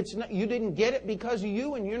 It's not, you didn't get it because of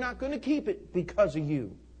you, and you're not going to keep it because of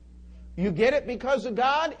you. You get it because of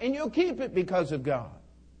God, and you'll keep it because of God.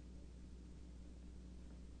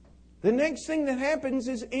 The next thing that happens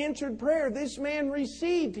is answered prayer. This man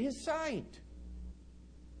received his sight.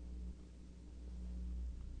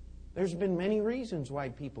 There's been many reasons why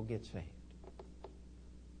people get saved.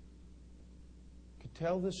 Could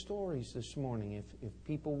tell the stories this morning if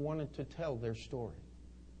people wanted to tell their story.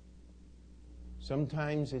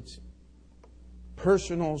 Sometimes it's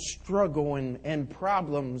personal struggle and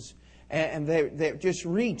problems, and they just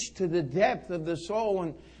reach to the depth of the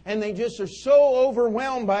soul, and they just are so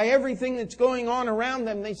overwhelmed by everything that's going on around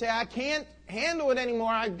them. They say, I can't handle it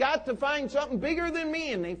anymore. I've got to find something bigger than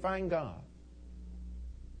me, and they find God.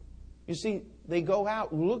 You see, they go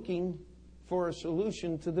out looking for a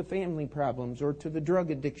solution to the family problems, or to the drug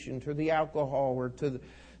addiction, to the alcohol, or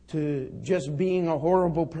to just being a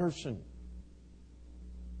horrible person.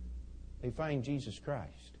 They find Jesus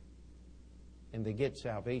Christ, and they get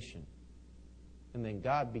salvation. And then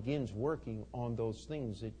God begins working on those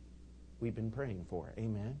things that we've been praying for.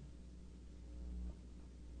 Amen.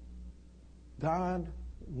 God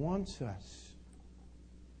wants us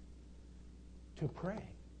to pray.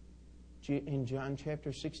 In John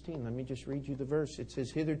chapter 16, let me just read you the verse. It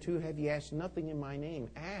says, hitherto have ye asked nothing in my name.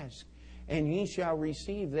 Ask, and ye shall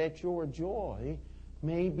receive, that your joy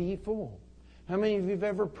may be full. How many of you have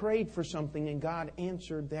ever prayed for something and God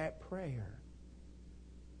answered that prayer?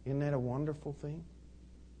 Isn't that a wonderful thing?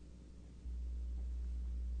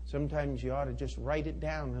 Sometimes you ought to just write it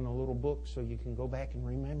down in a little book so you can go back and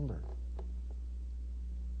remember.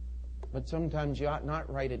 But sometimes you ought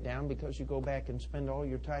not write it down, because you go back and spend all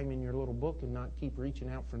your time in your little book and not keep reaching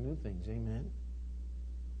out for new things. Amen?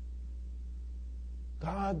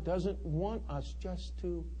 God doesn't want us just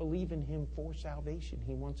to believe in Him for salvation.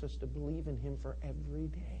 He wants us to believe in Him for every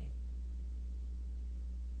day.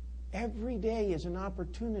 Every day is an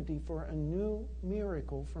opportunity for a new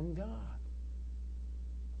miracle from God.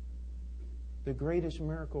 The greatest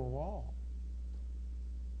miracle of all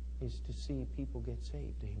is to see people get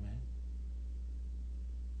saved. Amen.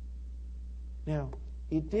 Now,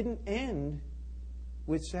 it didn't end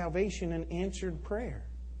with salvation and answered prayer.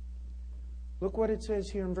 Look what it says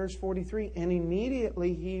here in verse 43. And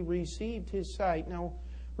immediately he received his sight. Now,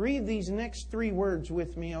 read these next three words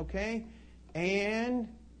with me, okay? And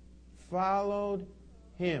followed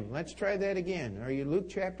him. Let's try that again. Are you Luke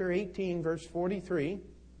chapter 18, verse 43?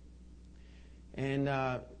 And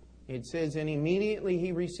it says, and immediately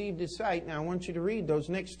he received his sight. Now, I want you to read those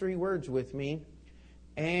next three words with me.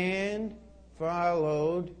 And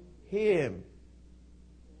followed him.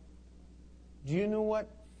 Do you know what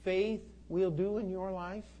faith will do in your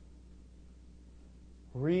life?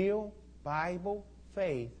 Real Bible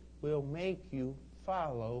faith will make you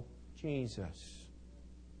follow Jesus.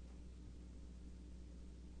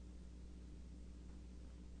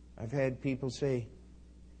 I've had people say,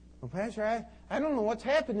 well, Pastor, I don't know what's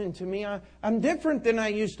happening to me. I'm different than I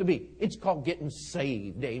used to be. It's called getting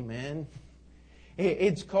saved, amen.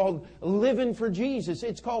 It's called living for Jesus.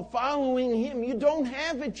 It's called following Him. You don't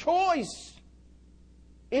have a choice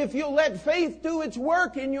if you'll let faith do its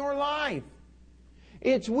work in your life.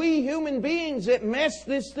 It's we human beings that mess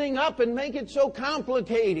this thing up and make it so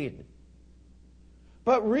complicated.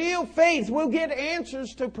 But real faith will get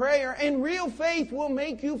answers to prayer, and real faith will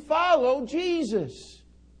make you follow Jesus.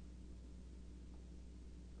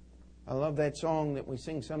 I love that song that we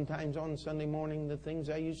sing sometimes on Sunday morning. The things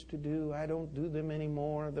I used to do, I don't do them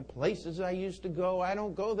anymore. The places I used to go, I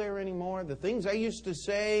don't go there anymore. The things I used to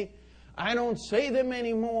say, I don't say them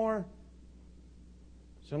anymore.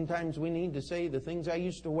 Sometimes we need to say, the things I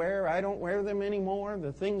used to wear, I don't wear them anymore.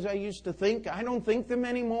 The things I used to think, I don't think them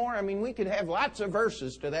anymore. I mean, we could have lots of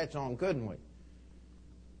verses to that song, couldn't we?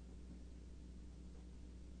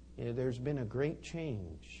 Yeah, there's been a great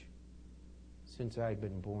change since I've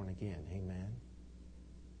been born again. Amen.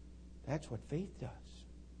 That's what faith does.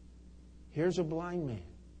 Here's a blind man.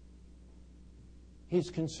 His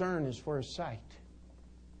concern is for his sight.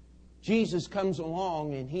 Jesus comes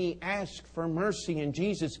along and he asks for mercy, and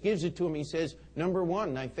Jesus gives it to him. He says, number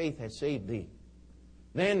one, thy faith has saved thee.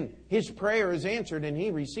 Then his prayer is answered and he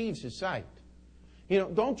receives his sight. You know,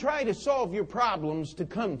 don't try to solve your problems to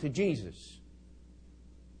come to Jesus.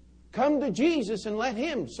 Come to Jesus and let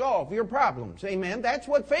Him solve your problems. Amen. That's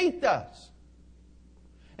what faith does.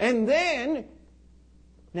 And then,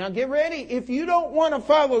 now get ready. If you don't want to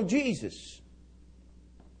follow Jesus,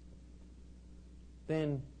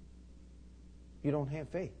 then you don't have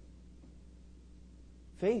faith.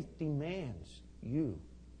 Faith demands you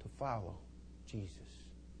to follow Jesus.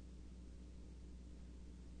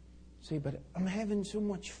 See, but I'm having so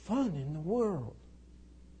much fun in the world.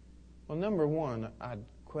 Well, number one, I'd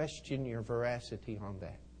question your veracity on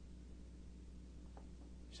that.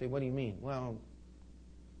 You say, what do you mean? Well,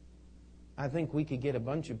 I think we could get a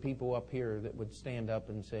bunch of people up here that would stand up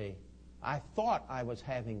and say, I thought I was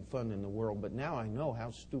having fun in the world, but now I know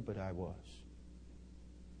how stupid I was.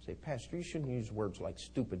 Say, Pastor, you shouldn't use words like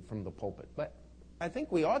stupid from the pulpit. But I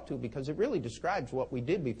think we ought to, because it really describes what we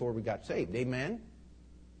did before we got saved. Amen?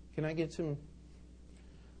 Can I get some?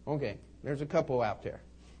 Okay, there's a couple out there.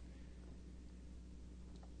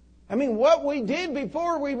 I mean, what we did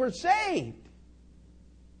before we were saved.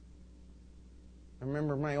 I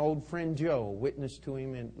remember my old friend Joe, witnessed to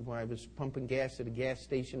him when I was pumping gas at a gas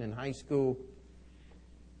station in high school.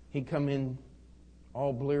 He'd come in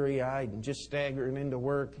all bleary-eyed and just staggering into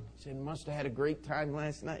work. He said, must have had a great time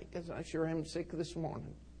last night, because I sure am sick this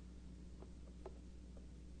morning.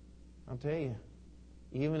 I'll tell you,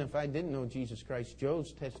 even if I didn't know Jesus Christ,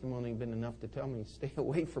 Joe's testimony had been enough to tell me to stay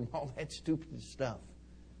away from all that stupid stuff.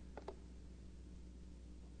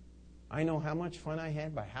 I know how much fun I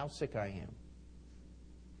had by how sick I am.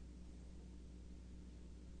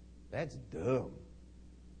 That's dumb.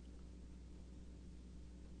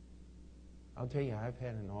 I'll tell you, I've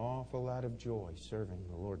had an awful lot of joy serving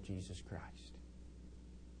the Lord Jesus Christ.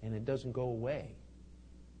 And it doesn't go away.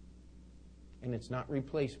 And it's not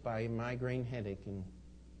replaced by a migraine headache and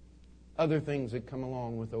other things that come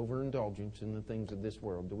along with overindulgence in the things of this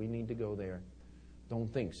world. Do we need to go there?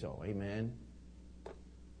 Don't think so. Amen.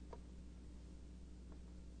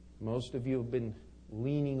 Most of you have been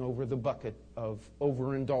leaning over the bucket of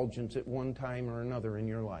overindulgence at one time or another in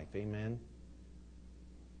your life. Amen?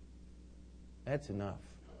 That's enough.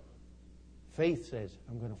 Faith says,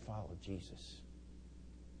 I'm going to follow Jesus.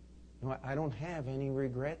 No, I don't have any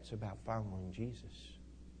regrets about following Jesus.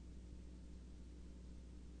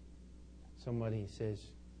 Somebody says,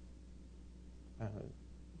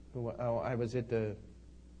 I was at the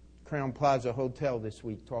Crown Plaza Hotel this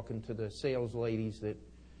week talking to the sales ladies that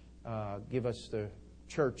give us the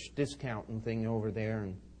church discount and thing over there,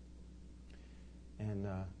 and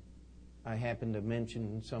I happened to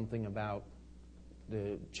mention something about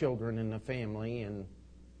the children and the family, and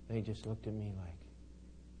they just looked at me like,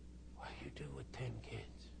 what do you do with 10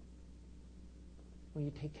 kids? Well,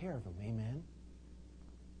 you take care of them, amen?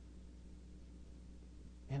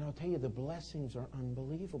 And I'll tell you, the blessings are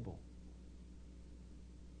unbelievable.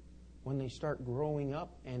 When they start growing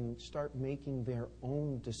up and start making their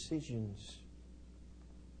own decisions,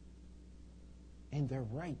 and they're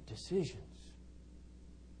right decisions.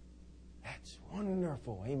 That's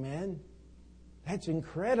wonderful, amen? That's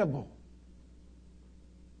incredible.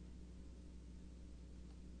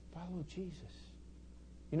 Follow Jesus.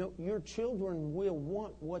 You know, your children will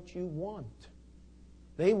want what you want.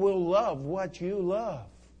 They will love what you love.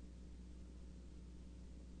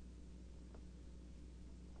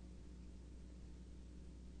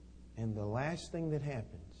 And the last thing that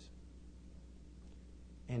happens,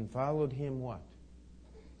 and followed him what?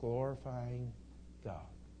 Glorifying God.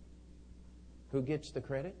 Who gets the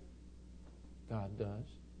credit? God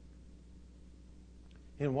does.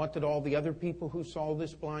 And what did all the other people who saw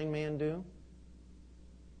this blind man do?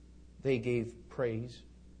 They gave praise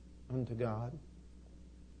unto God.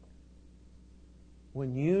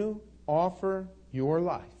 When you offer your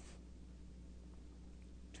life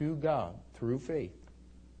to God through faith,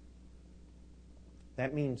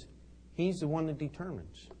 that means He's the one that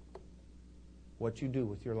determines what you do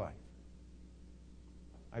with your life.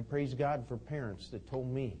 I praise God for parents that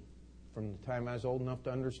told me from the time I was old enough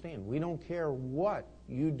to understand, we don't care what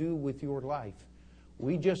you do with your life.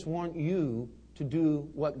 We just want you to do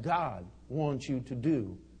what God wants you to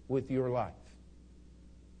do with your life.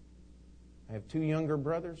 I have 2 younger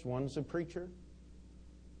brothers. One's a preacher.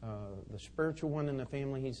 The spiritual one in the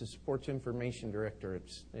family, he's a sports information director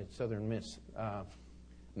at Southern Miss.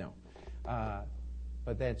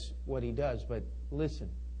 But that's what he does. But listen,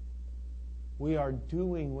 we are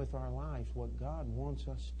doing with our lives what God wants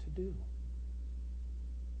us to do.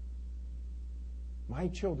 My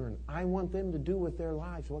children, I want them to do with their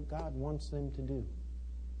lives what God wants them to do.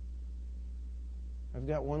 I've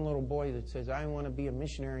got one little boy that says, I want to be a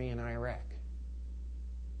missionary in Iraq.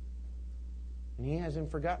 And he hasn't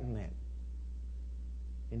forgotten that.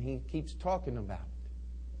 And he keeps talking about it.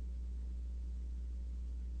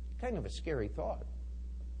 Kind of a scary thought.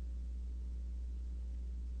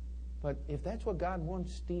 But if that's what God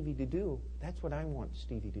wants Stevie to do, that's what I want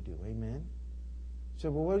Stevie to do. Amen? So,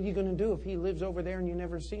 well, what are you going to do if he lives over there and you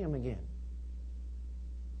never see him again?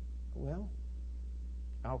 Well,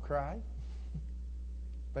 I'll cry.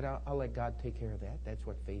 But I'll let God take care of that. That's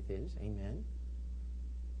what faith is. Amen?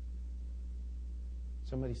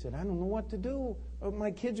 Somebody said, I don't know what to do. My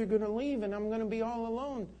kids are going to leave and I'm going to be all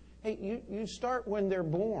alone. Hey, you start when they're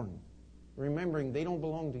born, remembering they don't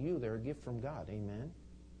belong to you. They're a gift from God. Amen?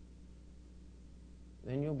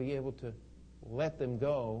 Then you'll be able to let them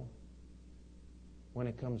go when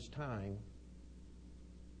it comes time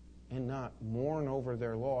and not mourn over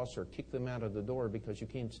their loss or kick them out of the door because you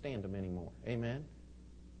can't stand them anymore. Amen?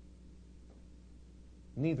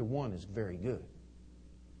 Neither one is very good.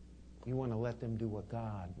 You want to let them do what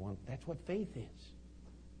God wants. That's what faith is.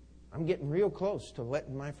 I'm getting real close to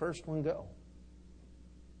letting my first one go.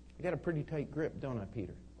 I got a pretty tight grip, don't I,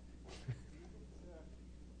 Peter?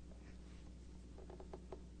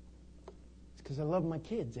 It's because I love my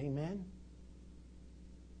kids, amen?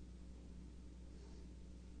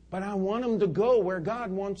 But I want them to go where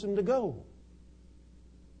God wants them to go.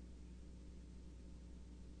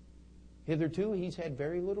 Hitherto, he's had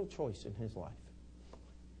very little choice in his life.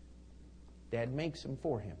 Dad makes them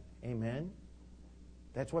for him. Amen?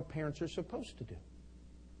 That's what parents are supposed to do.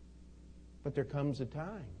 But there comes a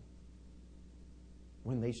time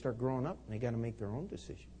when they start growing up and they got to make their own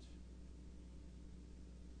decisions.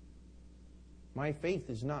 My faith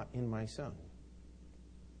is not in my son.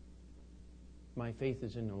 My faith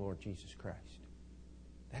is in the Lord Jesus Christ.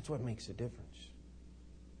 That's what makes a difference.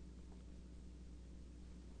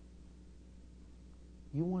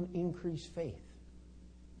 You want increased faith.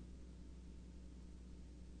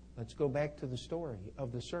 Let's go back to the story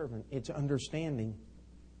of the servant. It's understanding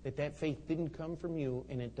that faith didn't come from you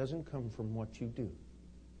and it doesn't come from what you do.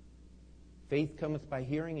 Faith cometh by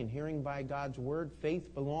hearing and hearing by God's word.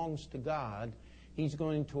 Faith belongs to God. He's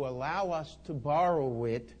going to allow us to borrow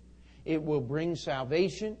it. It will bring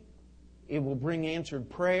salvation. It will bring answered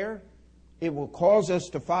prayer. It will cause us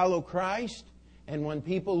to follow Christ. And when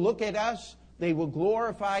people look at us, they will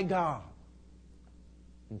glorify God.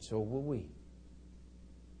 And so will we.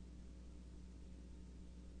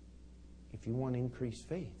 If you want increased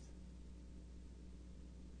faith,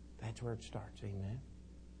 that's where it starts. Amen.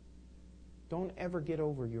 Don't ever get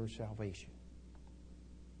over your salvation.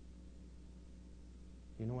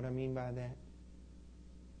 You know what I mean by that?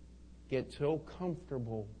 Get so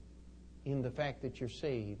comfortable in the fact that you're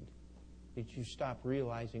saved that you stop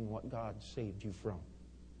realizing what God saved you from.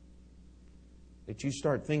 That you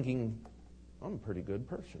start thinking, I'm a pretty good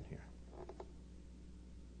person here.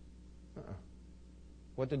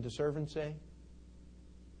 What did the servant say?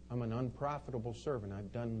 I'm an unprofitable servant.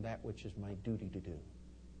 I've done that which is my duty to do.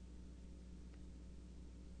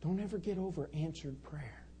 Don't ever get over answered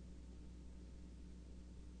prayer.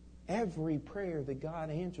 Every prayer that God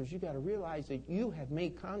answers, you've got to realize that you have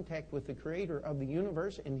made contact with the Creator of the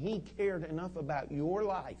universe, and He cared enough about your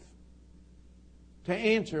life to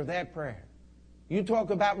answer that prayer. You talk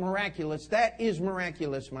about miraculous. That is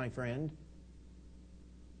miraculous, my friend.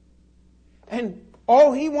 And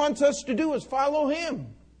all He wants us to do is follow Him.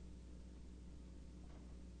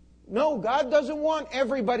 No, God doesn't want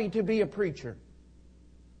everybody to be a preacher.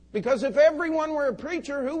 Because if everyone were a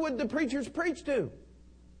preacher, who would the preachers preach to?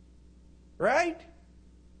 Right?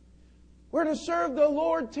 We're to serve the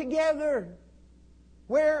Lord together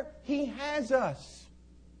where He has us.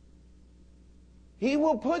 He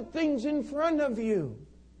will put things in front of you.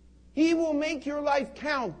 He will make your life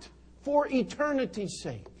count for eternity's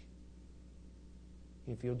sake.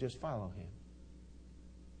 If you'll just follow Him.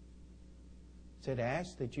 It said,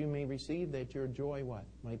 ask that you may receive, that your joy what?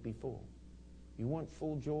 Might be full. You want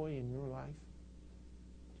full joy in your life?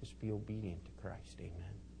 Just be obedient to Christ.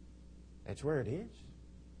 Amen. That's where it is.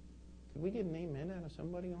 Could we get an amen out of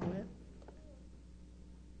somebody on that?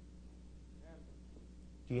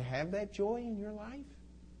 Do you have that joy in your life?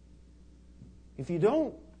 If you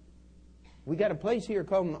don't, we got a place here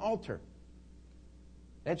called an altar.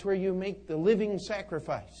 That's where you make the living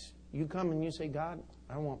sacrifice. You come and you say, God,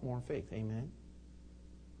 I want more faith. Amen.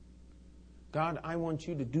 God, I want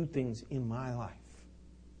you to do things in my life.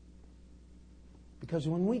 Because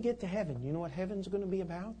when we get to heaven, you know what heaven's going to be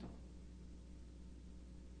about?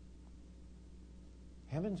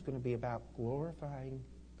 Heaven's going to be about glorifying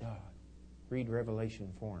God. Read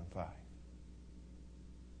Revelation 4 and 5.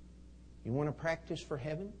 You want to practice for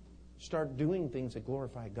heaven? Start doing things that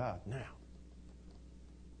glorify God now.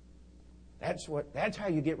 That's how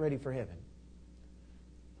you get ready for heaven.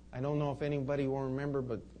 I don't know if anybody will remember,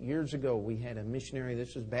 but years ago we had a missionary,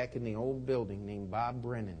 this was back in the old building, named Bob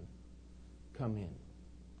Brennan, come in.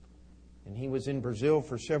 And he was in Brazil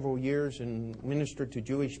for several years and ministered to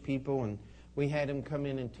Jewish people, and we had him come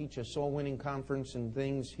in and teach a soul-winning conference and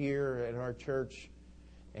things here at our church.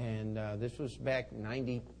 And this was back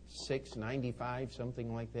 96, 95,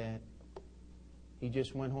 something like that. He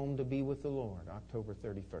just went home to be with the Lord, October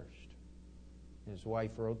 31st. His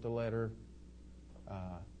wife wrote the letter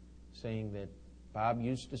saying that Bob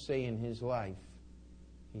used to say in his life,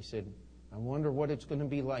 he said, I wonder what it's going to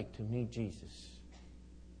be like to meet Jesus.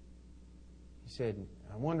 He said,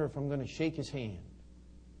 I wonder if I'm going to shake his hand.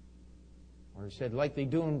 Or he said, like they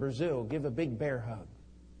do in Brazil, give a big bear hug.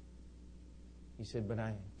 He said, but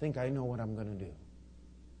I think I know what I'm going to do.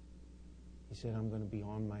 He said, I'm going to be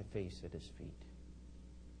on my face at his feet.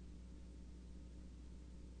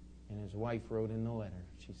 And his wife wrote in the letter,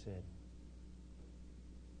 she said,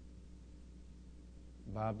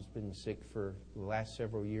 Bob's been sick for the last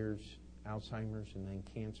several years, Alzheimer's and then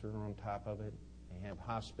cancer on top of it. They have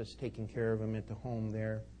hospice taking care of him at the home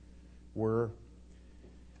there.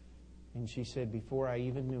 And she said, before I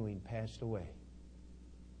even knew he'd passed away,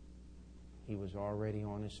 he was already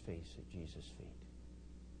on his face at Jesus' feet.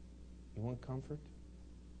 You want comfort?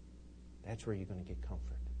 That's where you're going to get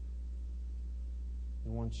comfort.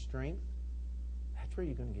 You want strength? That's where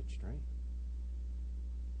you're going to get strength.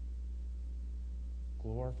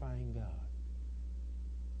 Glorifying God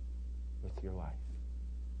with your life.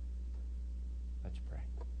 Let's pray.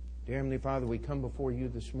 Dear Heavenly Father, we come before you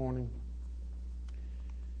this morning.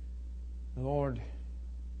 Lord,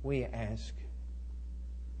 we ask.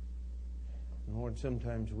 Lord,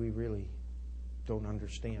 sometimes we really don't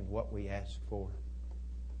understand what we ask for.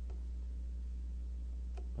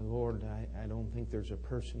 But Lord, I don't think there's a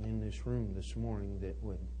person in this room this morning that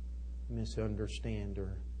would misunderstand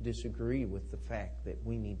or disagree with the fact that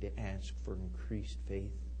we need to ask for increased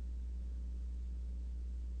faith.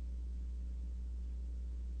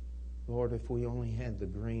 Lord, if we only had the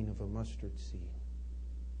grain of a mustard seed,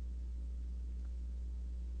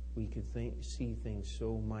 we could see things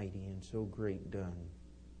so mighty and so great done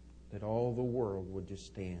that all the world would just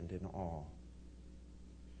stand in awe.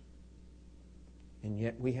 And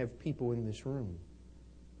yet we have people in this room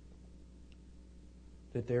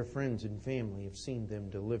that their friends and family have seen them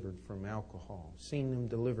delivered from alcohol, seen them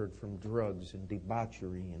delivered from drugs and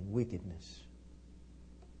debauchery and wickedness.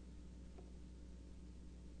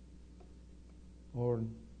 Lord,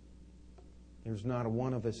 there's not a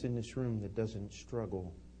one of us in this room that doesn't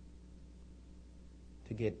struggle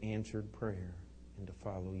to get answered prayer and to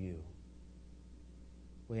follow you.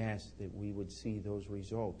 We ask that we would see those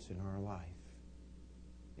results in our life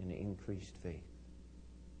in increased faith.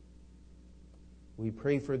 We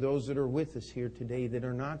pray for those that are with us here today that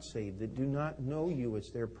are not saved, that do not know you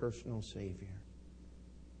as their personal Savior.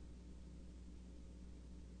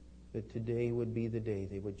 That today would be the day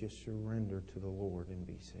they would just surrender to the Lord and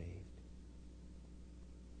be saved.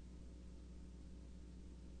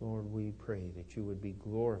 Lord, we pray that you would be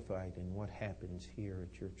glorified in what happens here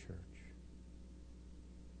at your church.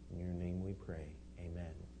 In your name we pray.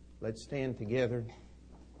 Amen. Let's stand together.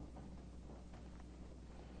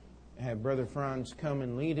 Have Brother Franz come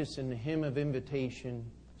and lead us in the hymn of invitation,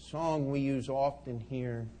 a song we use often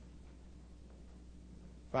here.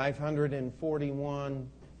 541.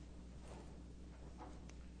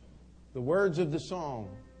 The words of the song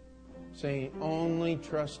say, only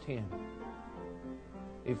trust Him.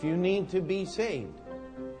 If you need to be saved,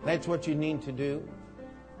 that's what you need to do.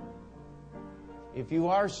 If you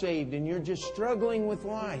are saved and you're just struggling with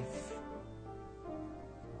life,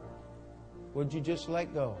 would you just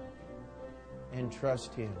let go and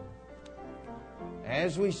trust Him?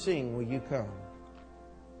 As we sing, will you come?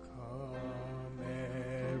 Come,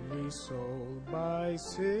 every soul by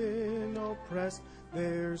sin oppressed,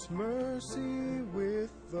 there's mercy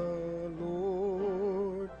with the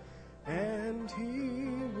Lord, and He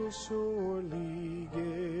will surely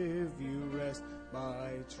give you rest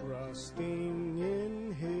by trusting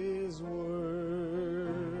in His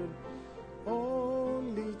word.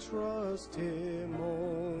 Only trust Him,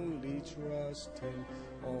 only trust Him,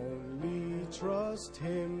 only trust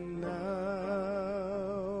Him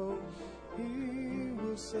now. He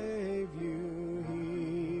will save you,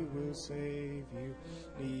 He will save you,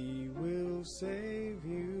 He will save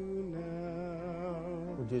you now.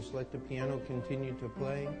 We'll just let the piano continue to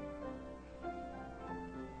play.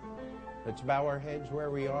 Let's bow our heads where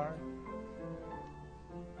we are.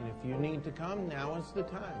 And if you need to come, now is the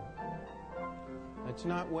time. Let's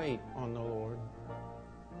not wait on the Lord.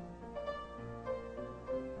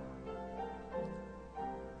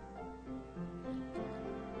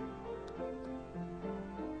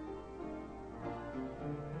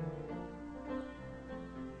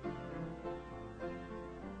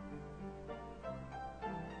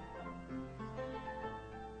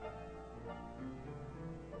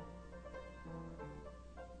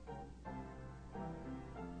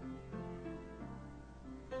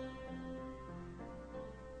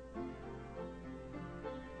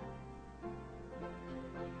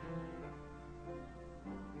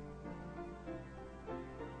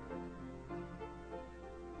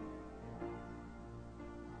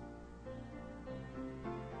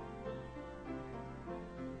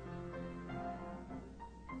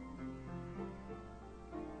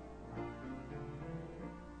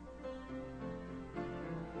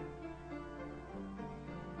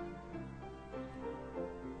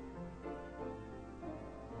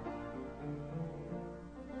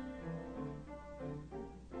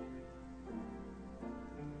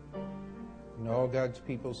 And all God's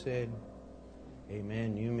people said,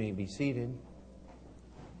 amen. You may be seated.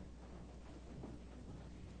 I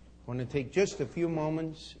want to take just a few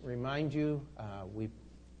moments, remind you, we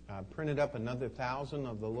printed up another 1,000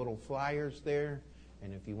 of the little flyers there.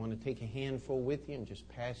 And if you want to take a handful with you and just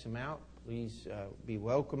pass them out, please be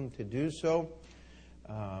welcome to do so.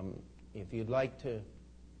 If you'd like to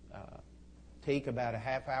take about a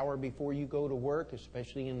half hour before you go to work,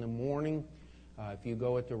 especially in the morning, if you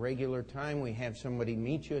go at the regular time, we have somebody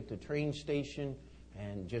meet you at the train station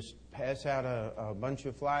and just pass out a bunch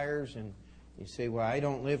of flyers. And you say, well, I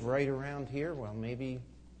don't live right around here. Well, maybe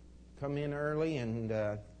come in early and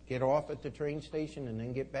get off at the train station and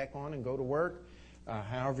then get back on and go to work.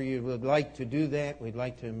 However you would like to do that, we'd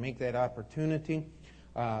like to make that opportunity.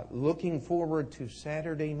 Looking forward to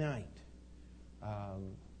Saturday night.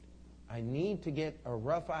 I need to get a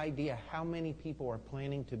rough idea how many people are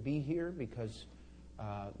planning to be here, because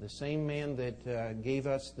the same man that gave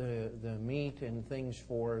us the meat and things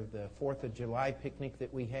for the 4th of July picnic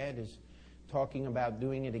that we had is talking about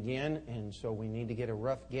doing it again, and so we need to get a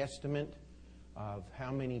rough guesstimate of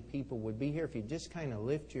how many people would be here. If you just kind of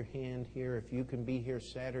lift your hand here, if you can be here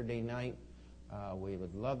Saturday night, we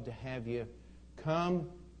would love to have you come.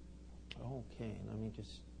 Okay, let me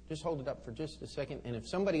just hold it up for just a second. And if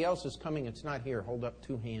somebody else is coming, it's not here, hold up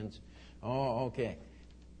 2 hands. Oh, okay.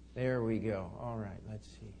 There we go. All right, let's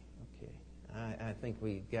see. Okay, I think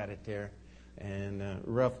we got it there. And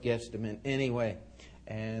rough guesstimate anyway.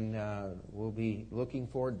 And we'll be looking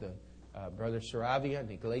forward to Brother Saravia,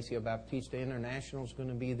 the Iglesia Baptista International is going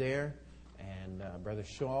to be there. And Brother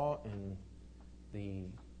Shaw and the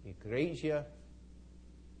Iglesia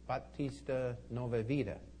Baptista Nova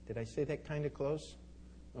Vida. Did I say that kind of close?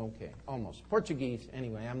 Okay, almost. Portuguese.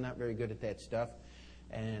 Anyway, I'm not very good at that stuff.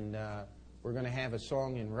 And we're going to have a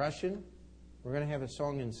song in Russian. We're going to have a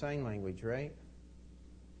song in sign language, right?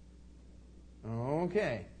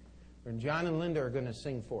 Okay. And John and Linda are going to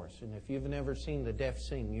sing for us. And if you've never seen the deaf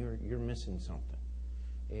sing, you're missing something.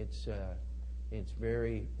 It's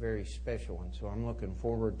very, very special. And so I'm looking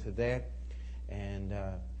forward to that. And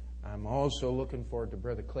I'm also looking forward to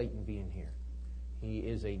Brother Clayton being here. He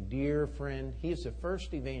is a dear friend. He is the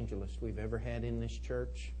first evangelist we've ever had in this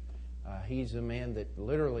church. He's a man that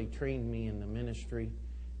literally trained me in the ministry.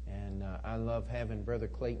 And I love having Brother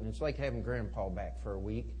Clayton. It's like having Grandpa back for a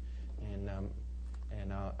week.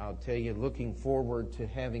 And I'll tell you, looking forward to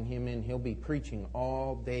having him in. He'll be preaching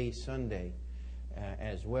all day Sunday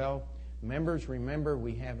as well. Members, remember,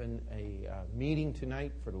 we have a meeting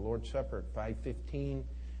tonight for the Lord's Supper at 5:15.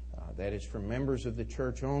 That is for members of the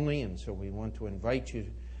church only, and so we want to invite you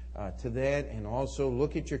to that. And also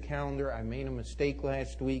look at your calendar. I made a mistake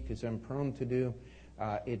last week, as I'm prone to do.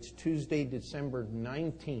 It's Tuesday, December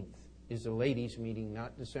 19th is the ladies' meeting,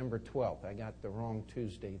 not December 12th. I got the wrong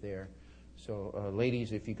Tuesday there. So,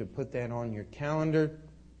 ladies, if you could put that on your calendar.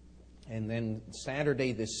 And then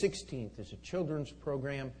Saturday the 16th is a children's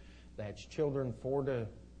program. That's children 4 to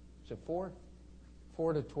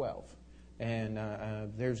 12. And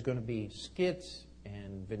there's going to be skits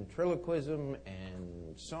and ventriloquism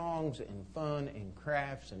and songs and fun and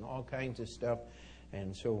crafts and all kinds of stuff.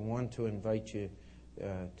 And so I want to invite you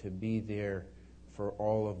to be there for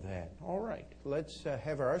all of that. All right, let's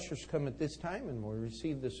have our ushers come at this time and we'll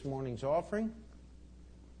receive this morning's offering.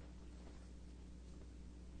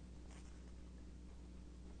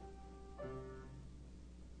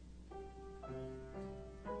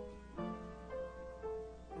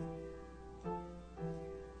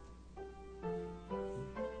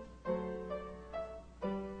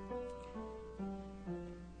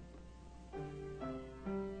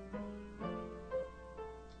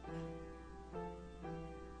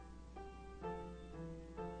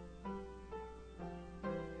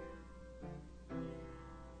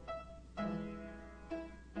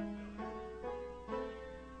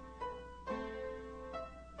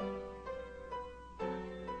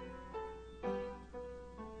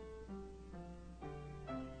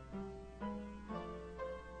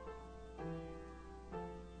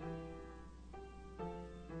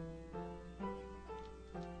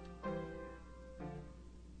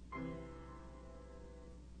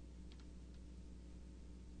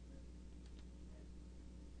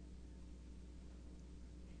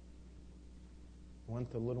 I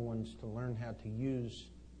want the little ones to learn how to use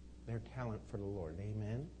their talent for the Lord.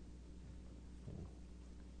 Amen?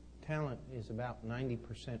 Talent is about 90%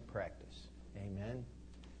 practice. Amen?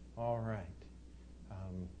 All right.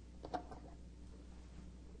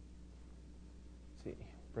 See,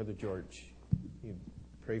 Brother George, you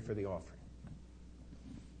pray for the offering.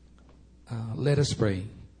 Let us pray.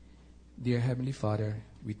 Dear Heavenly Father,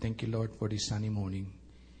 we thank you, Lord, for this sunny morning.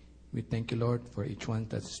 We thank you, Lord, for each one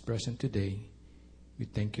that's present today. We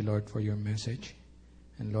thank you, Lord, for your message.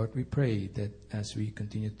 And Lord, we pray that as we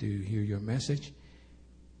continue to hear your message,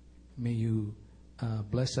 may you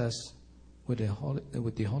bless us with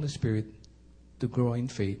the Holy Spirit to grow in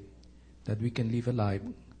faith, that we can live a life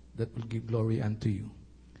that will give glory unto you.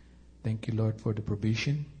 Thank you, Lord, for the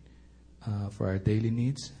provision for our daily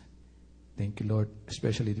needs. Thank you, Lord,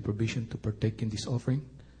 especially the provision to partake in this offering.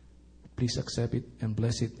 Please accept it and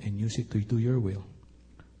bless it and use it to do your will.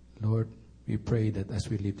 Lord, we pray that as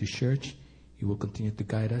we leave this church, you will continue to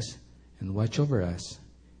guide us and watch over us.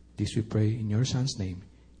 This we pray in your Son's name,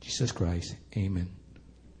 Jesus Christ. Amen.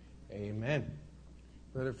 Amen.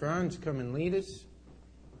 Brother Franz, come and lead us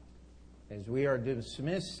as we are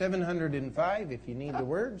dismissed. 705, if you need the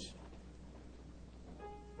words.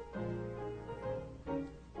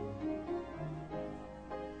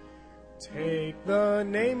 Take the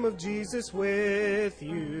name of Jesus with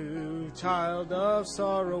you, child of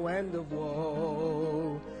sorrow and of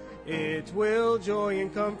woe. It will joy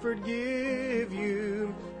and comfort give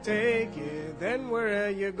you. Take it, then where'er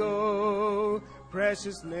you go.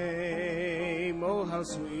 Precious name, oh how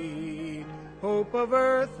sweet. Hope of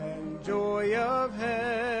earth and joy of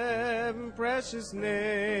heaven. Precious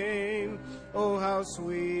name, oh how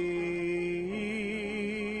sweet.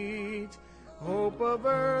 Hope of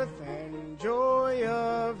earth and joy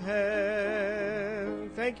of heaven.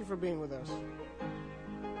 Thank you for being with us.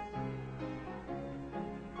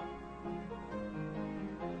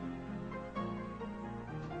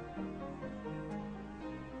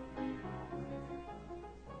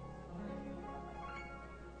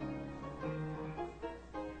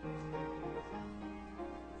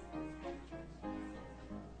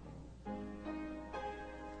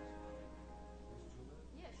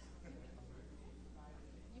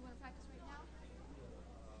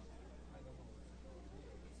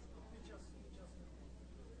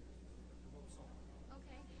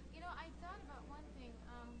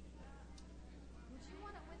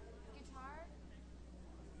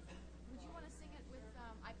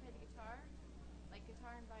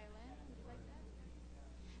 Guitar and violin, would you like that?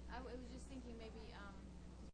 I was just thinking maybe